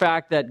weren't for the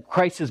fact that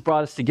Christ has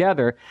brought us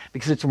together,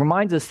 because it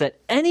reminds us that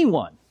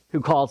anyone who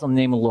calls on the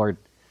name of the Lord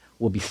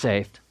will be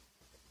saved.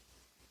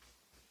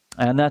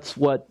 And that's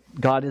what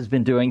God has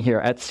been doing here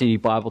at City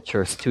Bible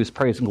Church, to his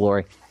praise and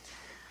glory.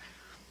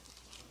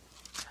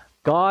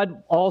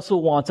 God also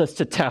wants us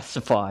to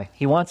testify.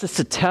 He wants us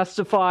to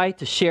testify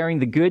to sharing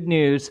the good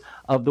news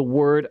of the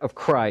word of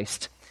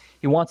Christ.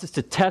 He wants us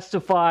to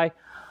testify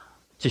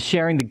to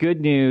sharing the good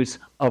news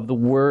of the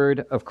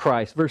word of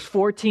Christ. Verse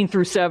 14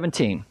 through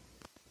 17.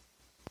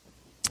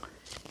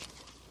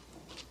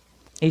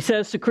 He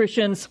says to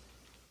Christians,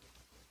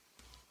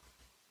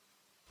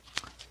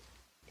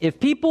 if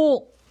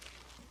people,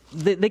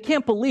 they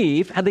can't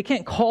believe, and they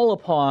can't call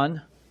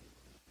upon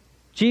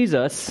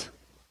Jesus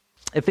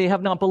if they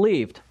have not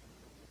believed.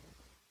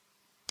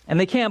 And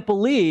they can't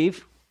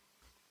believe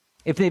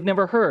if they've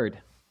never heard.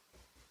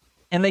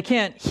 And they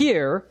can't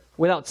hear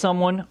without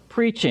someone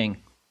preaching.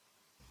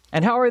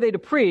 And how are they to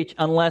preach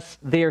unless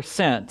they are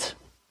sent?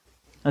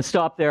 And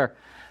stop there.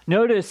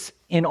 Notice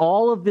in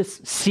all of this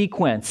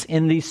sequence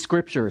in these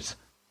scriptures,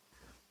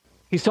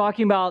 he's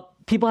talking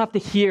about people have to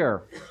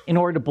hear in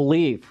order to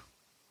believe.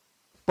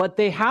 But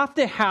they have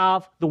to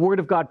have the Word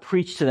of God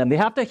preached to them. They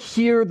have to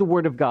hear the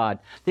Word of God.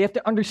 They have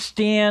to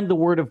understand the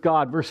Word of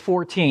God, verse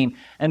 14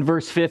 and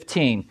verse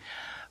 15.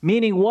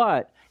 Meaning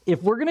what?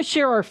 If we're going to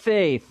share our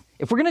faith,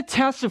 if we're going to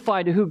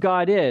testify to who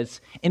God is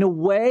in a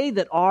way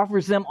that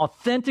offers them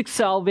authentic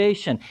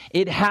salvation,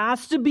 it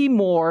has to be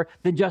more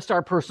than just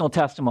our personal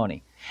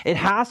testimony. It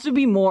has to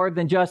be more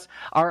than just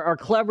our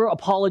clever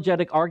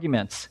apologetic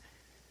arguments.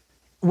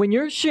 When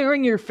you're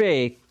sharing your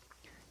faith,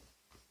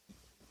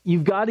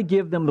 you've got to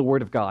give them the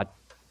Word of God.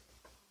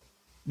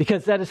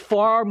 Because that is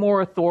far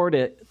more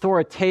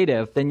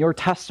authoritative than your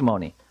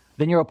testimony,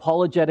 than your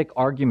apologetic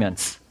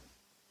arguments.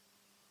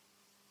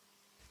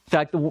 In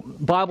fact, the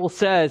Bible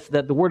says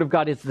that the Word of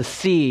God is the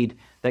seed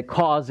that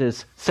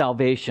causes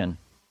salvation.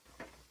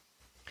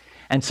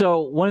 And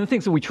so one of the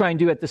things that we try and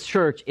do at this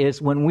church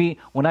is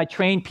when I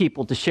train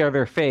people to share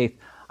their faith,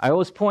 I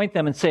always point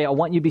them and say, I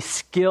want you to be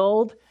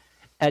skilled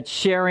at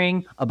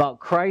sharing about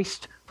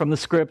Christ from the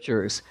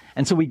Scriptures.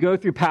 And so we go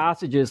through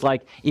passages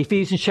like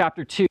Ephesians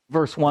chapter 2,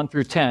 verse 1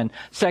 through 10,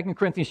 2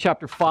 Corinthians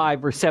chapter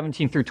 5, verse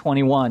 17 through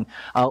 21,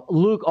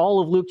 all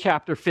of Luke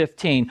chapter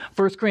 15,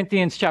 1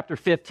 Corinthians chapter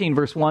 15,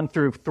 verse 1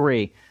 through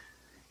 3.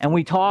 And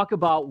we talk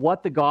about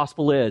what the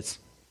gospel is,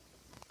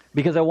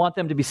 because I want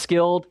them to be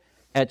skilled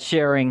at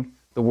sharing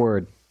the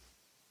word.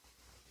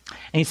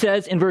 And he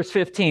says in verse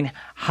 15,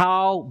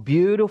 how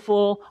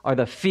beautiful are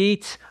the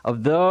feet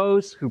of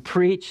those who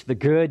preach the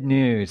good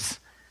news.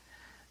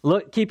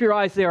 Look, keep your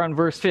eyes there on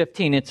verse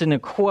 15. It's in a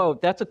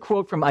quote. That's a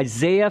quote from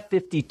Isaiah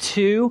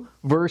 52,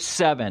 verse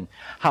 7.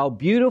 How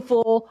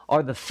beautiful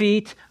are the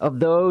feet of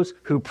those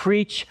who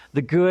preach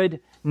the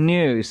good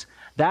news.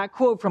 That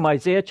quote from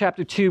Isaiah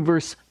chapter 2,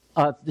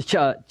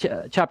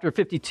 chapter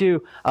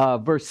 52,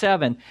 verse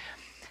 7,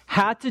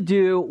 had to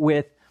do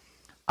with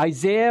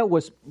Isaiah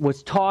was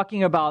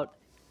talking about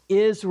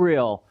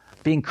Israel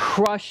being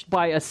crushed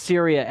by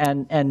Assyria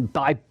and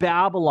by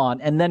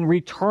Babylon, and then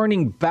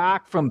returning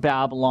back from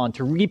Babylon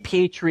to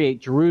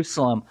repatriate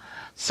Jerusalem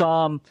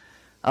some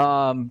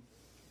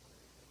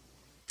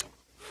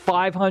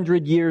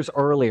 500 years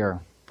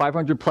earlier,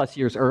 500 plus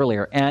years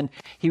earlier. And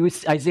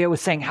Isaiah was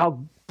saying,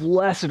 how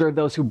blessed are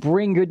those who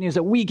bring good news,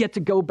 that we get to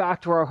go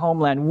back to our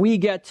homeland. We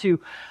get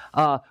to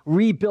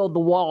rebuild the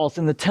walls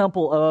in the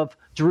temple of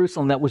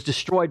Jerusalem that was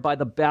destroyed by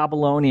the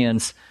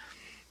Babylonians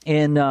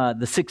in the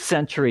 6th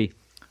century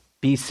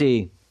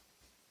BC.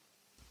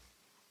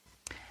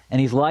 And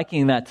he's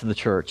likening that to the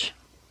church.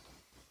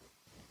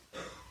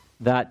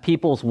 That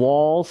people's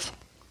walls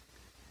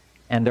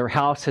and their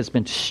house has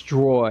been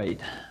destroyed,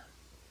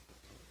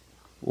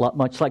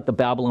 much like the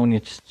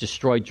Babylonians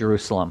destroyed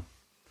Jerusalem.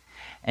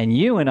 And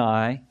you and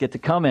I get to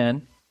come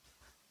in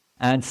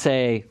and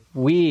say,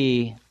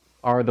 we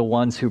are the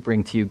ones who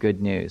bring to you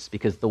good news,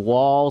 because the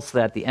walls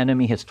that the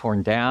enemy has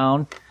torn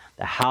down,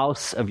 the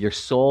house of your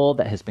soul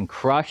that has been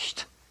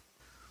crushed,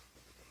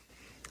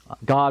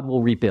 God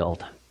will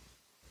rebuild.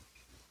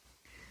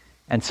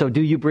 And so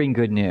do you bring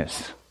good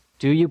news?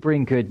 Do you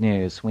bring good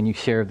news when you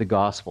share the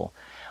gospel?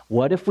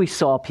 What if we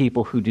saw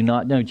people who do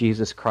not know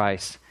Jesus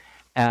Christ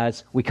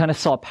as we kind of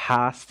saw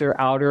past their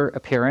outer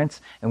appearance,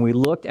 and we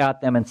looked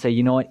at them and say,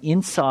 you know what,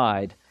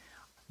 inside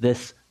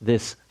this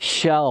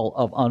shell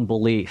of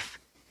unbelief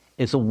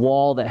is a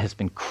wall that has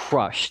been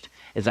crushed,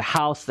 is a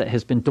house that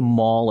has been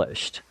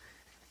demolished.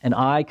 And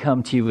I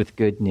come to you with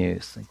good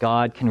news that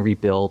God can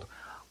rebuild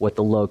what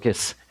the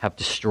locusts have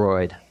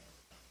destroyed.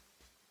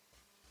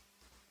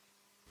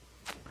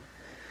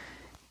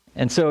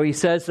 And so he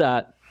says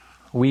that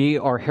we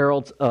are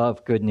heralds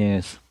of good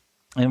news.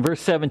 In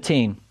verse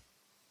 17,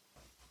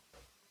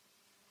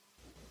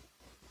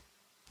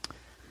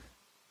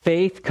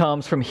 faith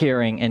comes from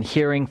hearing, and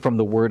hearing from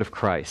the word of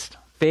Christ.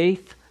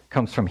 Faith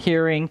comes from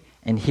hearing,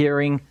 and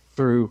hearing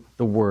through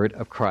the word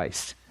of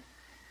Christ.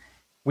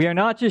 We are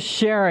not just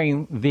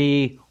sharing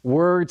the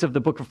words of the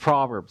book of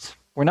Proverbs.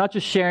 We're not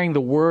just sharing the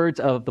words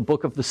of the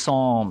book of the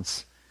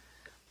Psalms.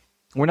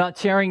 We're not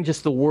sharing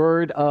just the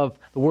words of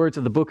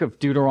the book of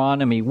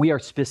Deuteronomy. We are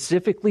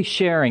specifically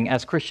sharing,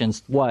 as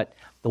Christians, what?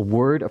 The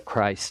word of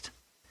Christ.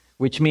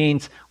 Which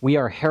means we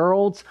are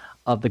heralds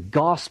of the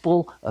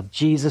gospel of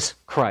Jesus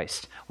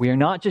Christ. We are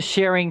not just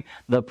sharing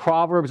the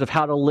proverbs of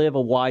how to live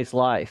a wise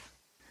life,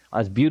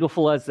 as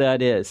beautiful as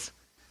that is.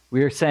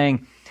 We are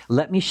saying,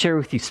 let me share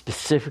with you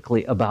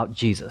specifically about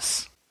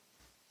Jesus.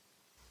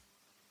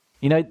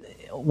 You know,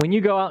 when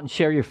you go out and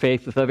share your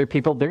faith with other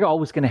people, they're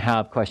always going to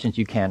have questions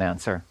you can't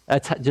answer.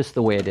 That's just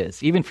the way it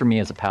is, even for me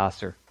as a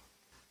pastor.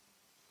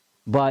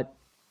 But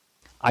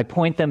I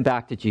point them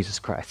back to Jesus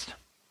Christ.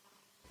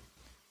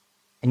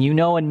 And you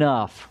know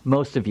enough,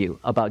 most of you,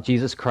 about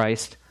Jesus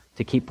Christ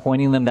to keep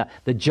pointing them that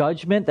the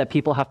judgment that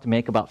people have to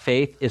make about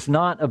faith is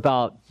not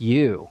about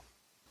you.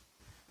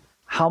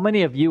 How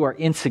many of you are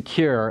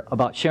insecure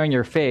about sharing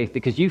your faith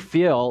because you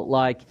feel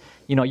like,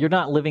 you're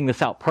not living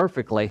this out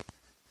perfectly?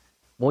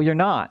 Well, you're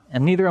not,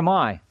 and neither am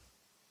I.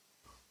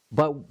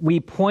 But we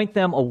point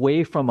them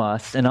away from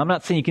us, and I'm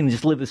not saying you can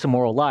just live this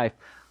immoral life.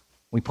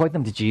 We point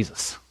them to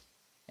Jesus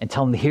and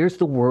tell them, here's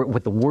the word,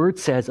 what the Word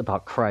says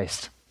about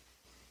Christ.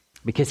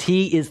 Because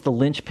He is the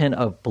linchpin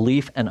of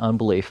belief and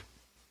unbelief.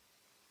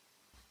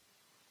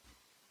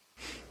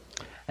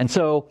 And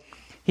so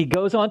he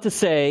goes on to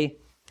say,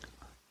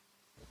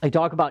 I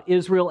talk about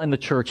Israel and the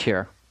church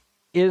here.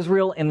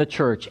 Israel and the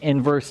church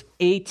in verse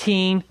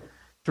 18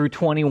 through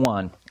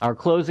 21, our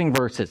closing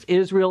verses,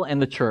 Israel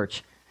and the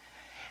church.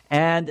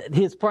 And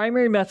his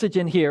primary message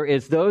in here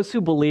is those who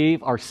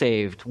believe are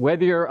saved,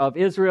 whether you're of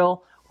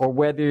Israel or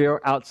whether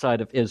you're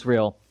outside of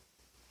Israel.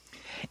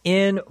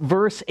 In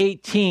verse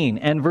 18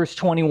 and verse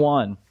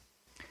 21,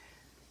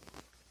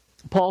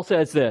 Paul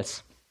says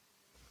this,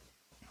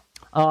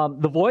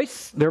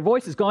 their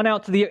voice has gone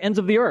out to the ends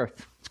of the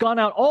earth. It's gone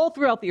out all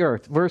throughout the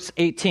earth, verse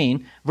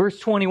 18. Verse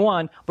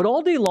 21, but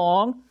all day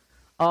long,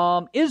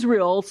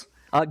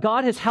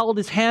 God has held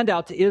His hand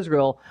out to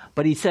Israel,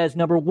 but He says,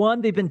 number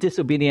one, they've been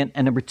disobedient,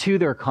 and number two,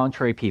 they're a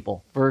contrary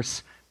people.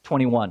 Verse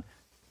 21.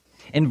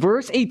 In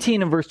verse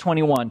 18 and verse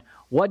 21,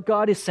 what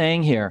God is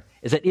saying here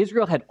is that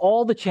Israel had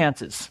all the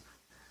chances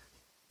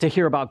to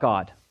hear about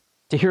God,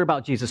 to hear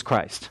about Jesus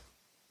Christ.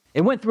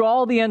 It went through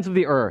all the ends of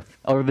the earth,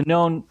 or the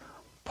known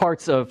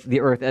parts of the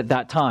earth at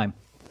that time,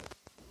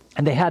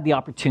 and they had the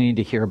opportunity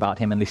to hear about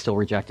Him, and they still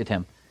rejected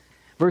Him.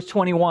 Verse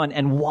 21,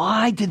 and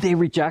why did they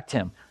reject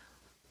Him?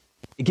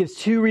 It gives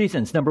two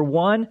reasons. Number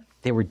one,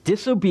 they were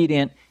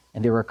disobedient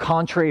and they were a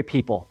contrary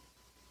people.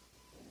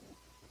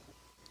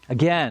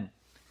 Again,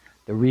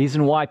 the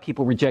reason why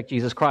people reject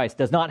Jesus Christ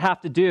does not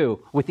have to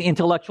do with the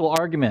intellectual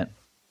argument.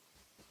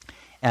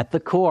 At the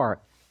core,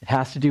 it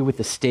has to do with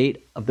the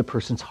state of the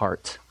person's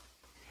heart.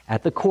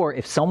 At the core,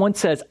 if someone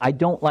says, I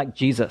don't like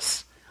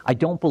Jesus, I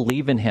don't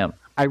believe in Him,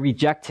 I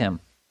reject Him,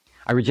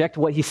 I reject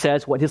what He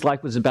says, what His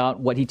life was about,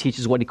 what He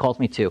teaches, what He calls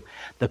me to.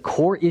 The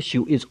core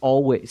issue is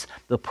always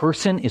the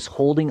person is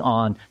holding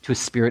on to a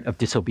spirit of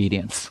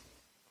disobedience.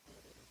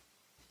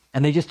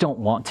 And they just don't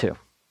want to.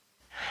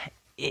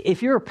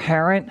 If you're a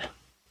parent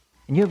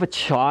and you have a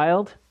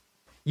child,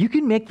 you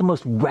can make the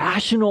most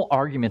rational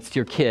arguments to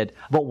your kid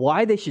about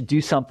why they should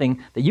do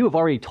something that you have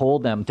already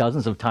told them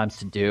dozens of times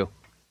to do.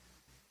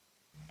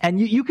 And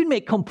you can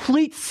make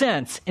complete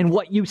sense in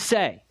what you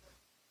say.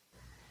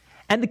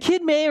 And the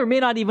kid may or may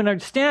not even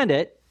understand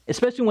it,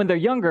 especially when they're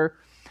younger.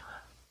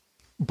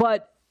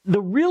 But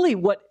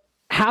what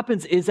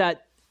happens is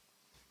that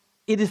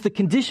it is the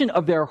condition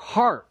of their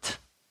heart,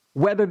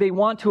 whether they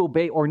want to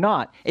obey or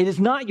not. It is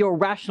not your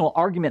rational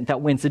argument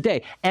that wins the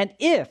day. And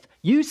if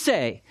you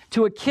say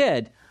to a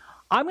kid,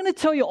 I'm going to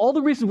tell you all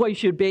the reasons why you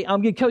should obey,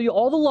 I'm going to tell you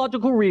all the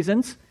logical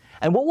reasons,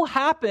 and what will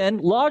happen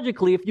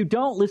logically if you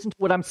don't listen to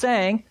what I'm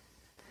saying,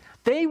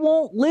 they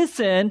won't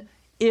listen.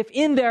 If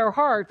in their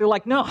heart, they're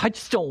like, no, I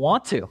just don't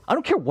want to. I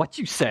don't care what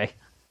you say.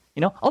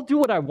 I'll do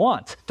what I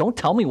want. Don't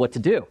tell me what to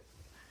do.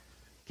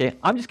 Okay,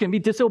 I'm just going to be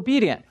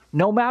disobedient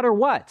no matter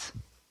what.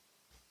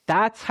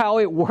 That's how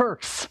it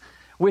works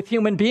with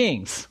human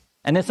beings.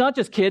 And it's not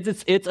just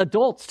kids, it's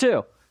adults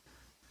too.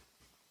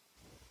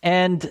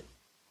 And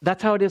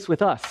that's how it is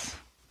with us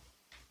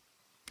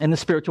in the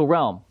spiritual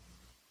realm.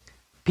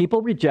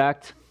 People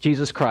reject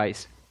Jesus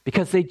Christ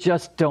because they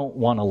just don't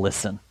want to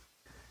listen.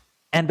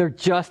 And they're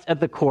just at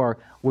the core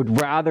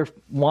would rather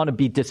want to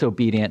be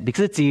disobedient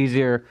because it's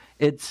easier,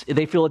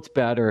 they feel it's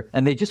better,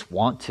 and they just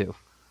want to.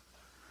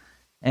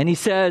 And he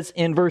says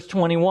in verse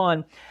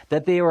 21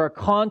 that they are a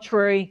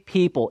contrary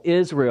people,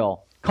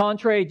 Israel.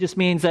 Contrary just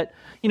means that,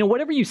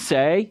 whatever you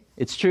say,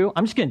 it's true,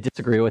 I'm just going to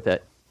disagree with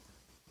it.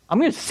 I'm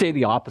going to say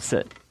the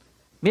opposite.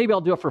 Maybe I'll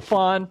do it for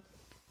fun,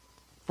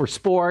 for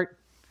sport.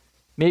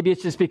 Maybe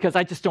it's just because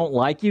I just don't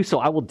like you, so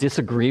I will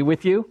disagree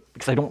with you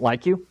because I don't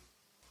like you.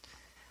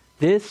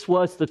 This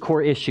was the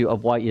core issue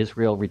of why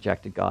Israel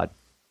rejected God.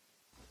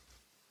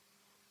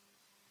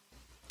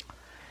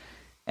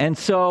 And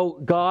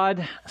so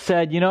God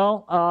said,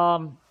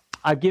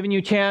 I've given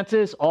you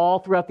chances all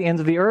throughout the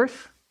ends of the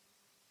earth.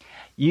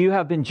 You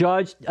have been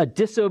judged a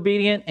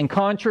disobedient and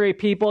contrary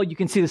people. You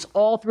can see this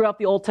all throughout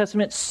the Old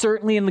Testament,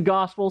 certainly in the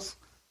Gospels.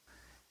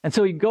 And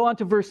so you go on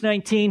to verse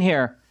 19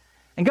 here.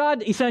 And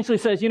God essentially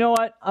says, you know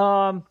what?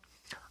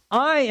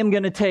 I am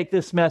going to take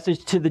this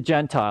message to the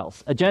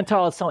Gentiles. A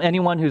Gentile is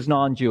anyone who's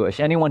non-Jewish,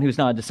 anyone who's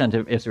not a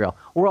descendant of Israel.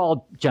 We're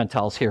all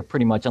Gentiles here,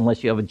 pretty much,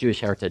 unless you have a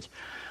Jewish heritage.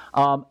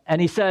 And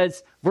he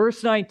says,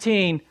 verse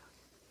 19,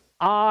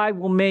 I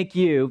will make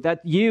you,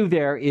 that you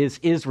there is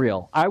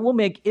Israel. I will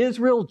make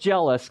Israel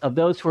jealous of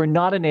those who are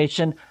not a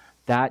nation.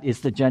 That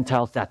is the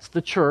Gentiles. That's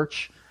the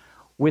church.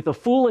 With a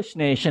foolish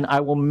nation,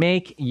 I will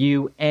make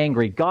you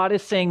angry. God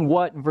is saying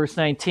what in verse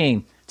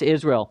 19 to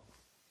Israel?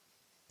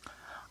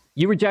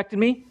 You rejected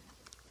me?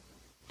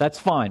 That's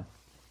fine.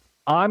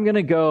 I'm going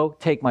to go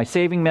take my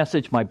saving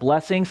message, my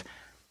blessings,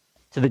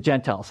 to the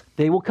Gentiles.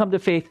 They will come to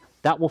faith.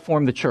 That will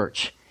form the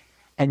church.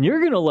 And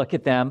you're going to look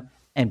at them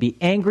and be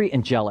angry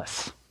and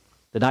jealous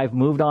that I've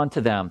moved on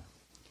to them.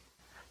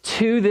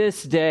 To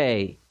this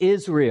day,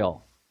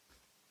 Israel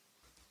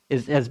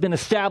has been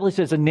established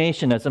as a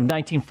nation as of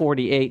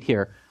 1948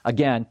 here.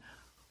 Again,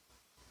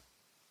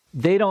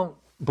 they don't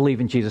believe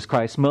in Jesus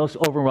Christ. Most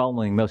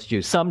overwhelmingly, most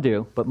Jews. Some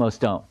do, but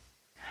most don't.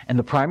 And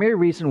the primary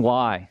reason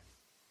why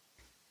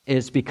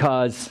is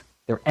because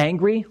they're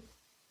angry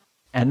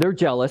and they're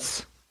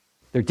jealous,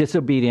 they're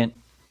disobedient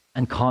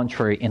and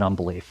contrary in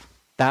unbelief.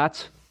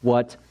 That's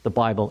what the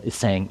Bible is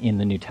saying in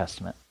the New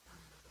Testament.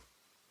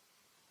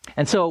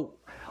 And so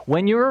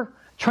when you're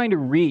trying to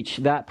reach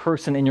that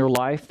person in your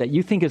life that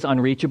you think is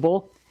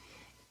unreachable,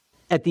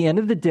 at the end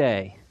of the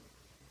day,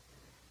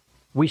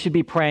 we should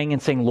be praying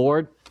and saying,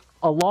 Lord,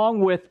 along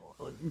with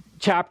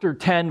chapter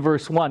 10,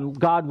 verse 1,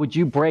 God, would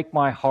you break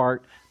my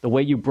heart the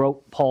way you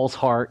broke Paul's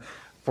heart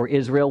for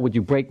Israel? Would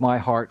you break my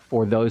heart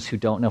for those who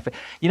don't know?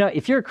 You know,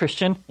 if you're a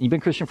Christian, and you've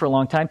been a Christian for a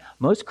long time,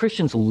 most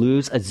Christians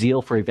lose a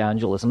zeal for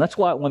evangelism. That's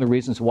why one of the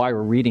reasons why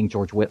we're reading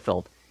George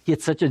Whitefield. He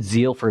had such a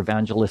zeal for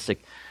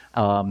evangelistic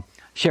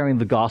sharing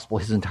the gospel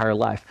his entire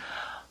life.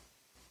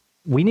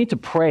 We need to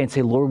pray and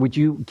say, Lord, would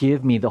you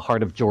give me the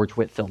heart of George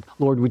Whitefield?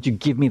 Lord, would you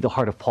give me the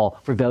heart of Paul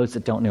for those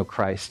that don't know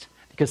Christ?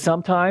 Because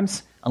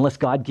sometimes, unless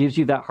God gives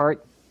you that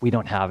heart, we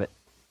don't have it.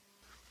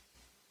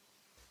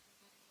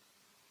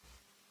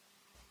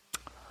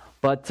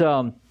 But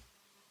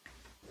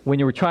when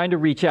you were trying to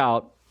reach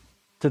out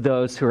to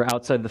those who are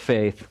outside the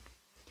faith,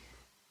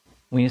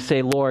 when you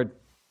say, Lord,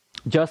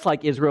 just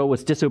like Israel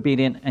was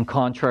disobedient and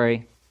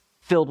contrary,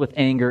 filled with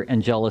anger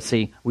and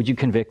jealousy, would you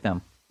convict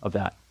them of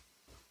that?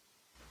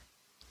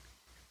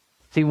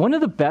 See, one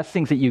of the best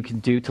things that you can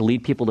do to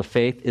lead people to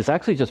faith is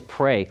actually just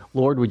pray,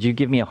 Lord, would you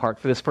give me a heart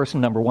for this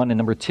person, number one, and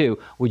number two,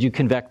 would you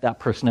convict that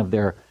person of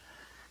their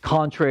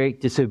contrary,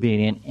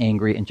 disobedient,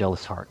 angry, and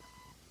jealous heart?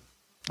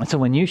 And so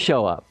when you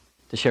show up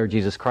to share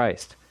Jesus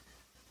Christ,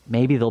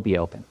 maybe they'll be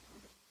open.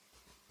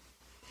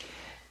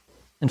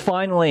 And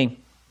finally,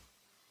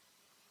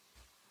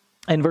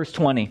 in verse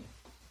 20,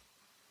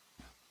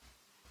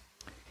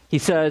 he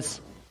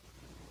says,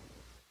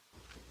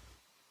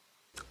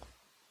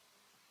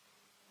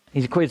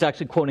 he's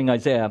actually quoting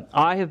Isaiah,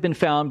 I have been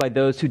found by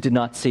those who did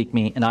not seek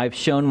me, and I have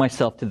shown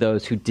myself to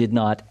those who did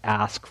not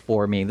ask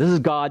for me. This is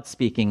God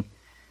speaking.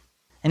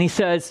 And he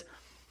says,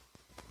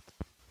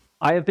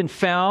 I have been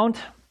found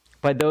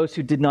by those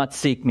who did not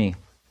seek me.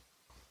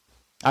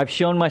 I've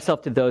shown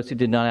myself to those who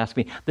did not ask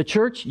me. The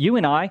church, you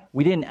and I,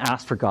 we didn't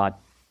ask for God.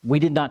 We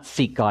did not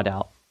seek God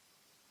out.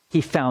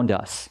 He found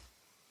us.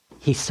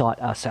 He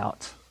sought us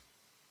out.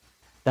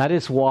 That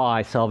is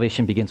why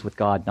salvation begins with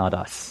God, not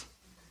us.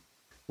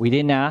 We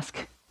didn't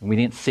ask and we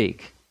didn't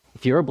seek.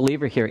 If you're a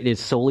believer here, it is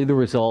solely the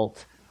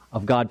result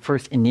of God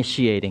first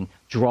initiating,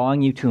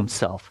 drawing you to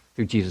himself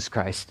through Jesus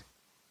Christ.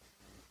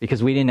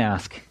 Because we didn't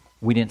ask,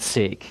 we didn't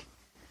seek.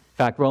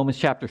 In fact, Romans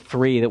chapter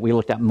 3 that we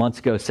looked at months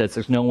ago says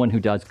there's no one who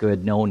does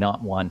good, no,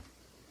 not one.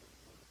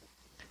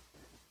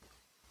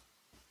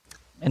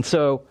 And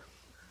so,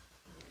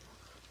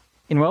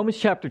 in Romans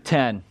chapter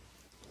 10,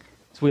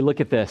 as we look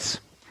at this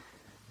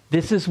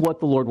is what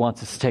the Lord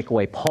wants us to take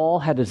away. Paul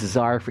had a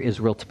desire for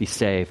Israel to be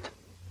saved.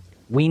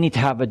 We need to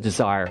have a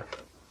desire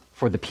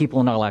for the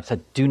people in our lives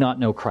that do not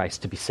know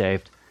Christ to be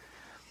saved.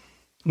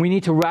 We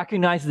need to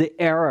recognize the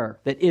error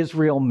that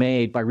Israel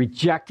made by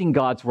rejecting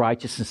God's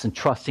righteousness and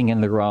trusting in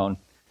their own,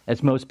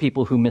 as most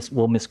people who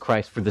will miss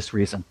Christ for this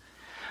reason.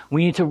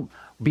 We need to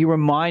be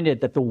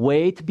reminded that the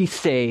way to be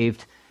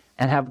saved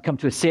and have come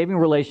to a saving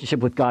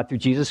relationship with God through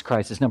Jesus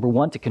Christ is, number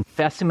one, to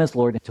confess him as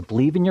Lord and to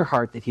believe in your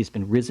heart that he's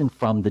been risen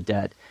from the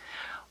dead.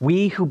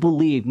 We who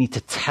believe need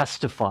to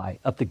testify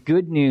of the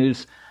good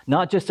news,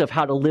 not just of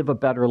how to live a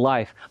better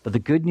life, but the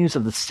good news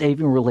of the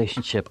saving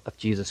relationship of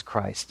Jesus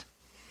Christ.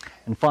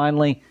 And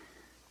finally,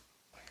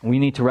 we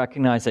need to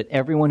recognize that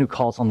everyone who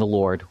calls on the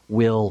Lord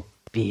will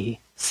be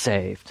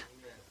saved.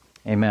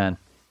 Amen.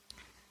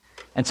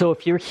 And so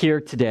if you're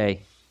here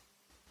today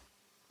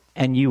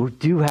and you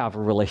do have a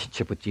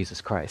relationship with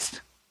Jesus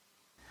Christ,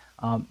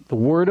 the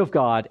Word of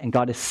God, and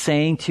God is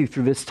saying to you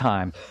through this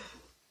time,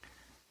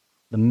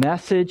 the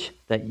message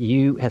that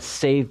has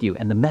saved you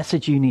and the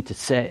message you need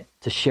to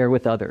share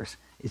with others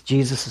is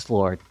Jesus is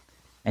Lord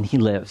and he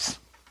lives.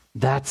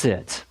 That's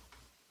it.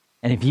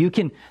 And if you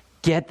can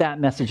get that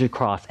message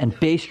across and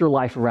base your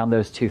life around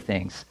those two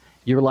things,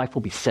 your life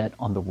will be set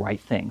on the right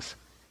things.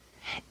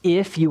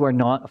 If you are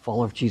not a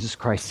follower of Jesus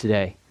Christ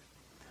today,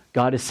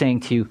 God is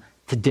saying to you,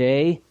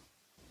 today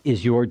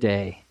is your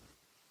day.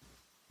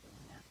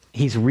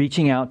 He's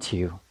reaching out to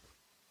you.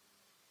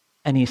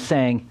 And he's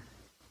saying,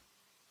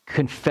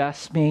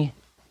 confess me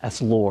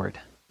as Lord.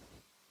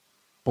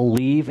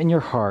 Believe in your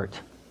heart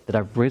that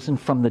I've risen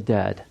from the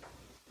dead,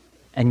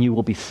 and you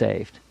will be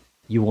saved.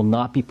 You will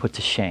not be put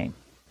to shame.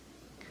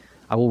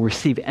 I will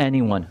receive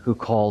anyone who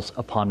calls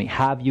upon me.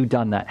 Have you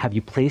done that? Have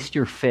you placed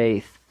your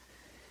faith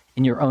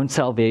in your own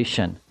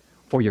salvation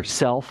for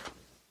yourself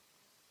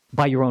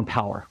by your own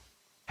power?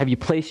 Have you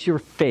placed your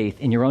faith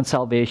in your own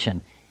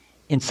salvation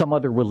in some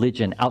other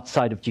religion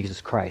outside of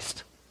Jesus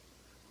Christ?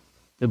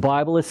 The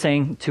Bible is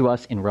saying to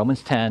us in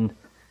Romans 10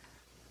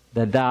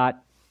 that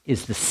that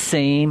is the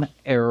same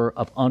error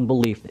of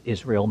unbelief that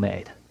Israel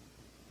made.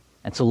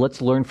 And so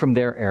let's learn from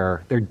their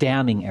error, their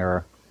damning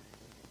error,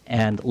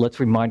 and let's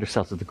remind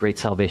ourselves of the great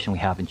salvation we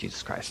have in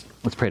Jesus Christ.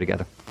 Let's pray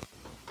together.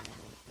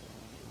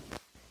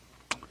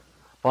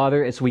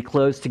 Father, as we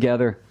close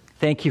together,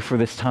 thank you for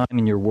this time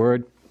in your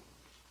word,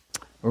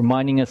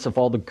 reminding us of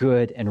all the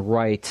good and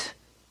right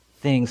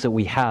things that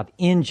we have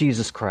in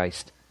Jesus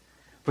Christ.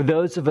 For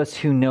those of us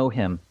who know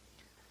him,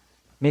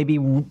 maybe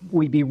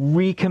we be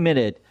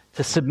recommitted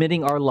to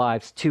submitting our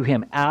lives to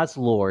him as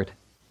Lord,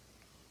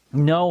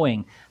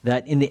 knowing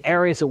that in the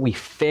areas that we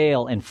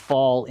fail and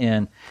fall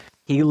in,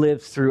 he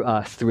lives through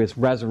us, through his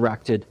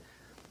resurrected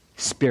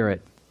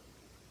Spirit.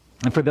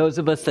 And for those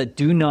of us that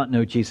do not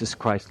know Jesus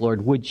Christ,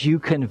 Lord, would you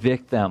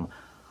convict them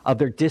of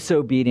their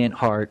disobedient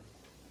heart,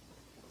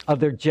 of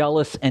their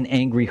jealous and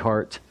angry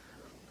heart,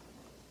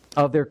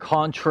 of their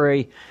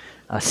contrary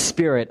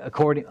spirit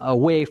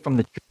away from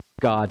the truth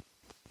of God.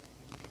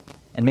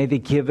 And may they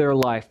give their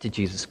life to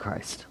Jesus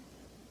Christ.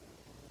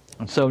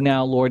 And so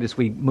now, Lord, as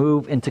we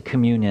move into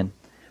communion,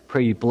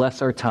 pray you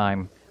bless our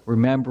time,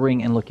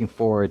 remembering and looking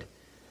forward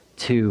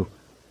to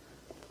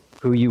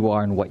who you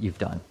are and what you've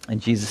done. In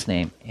Jesus'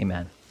 name,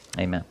 amen.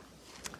 Amen.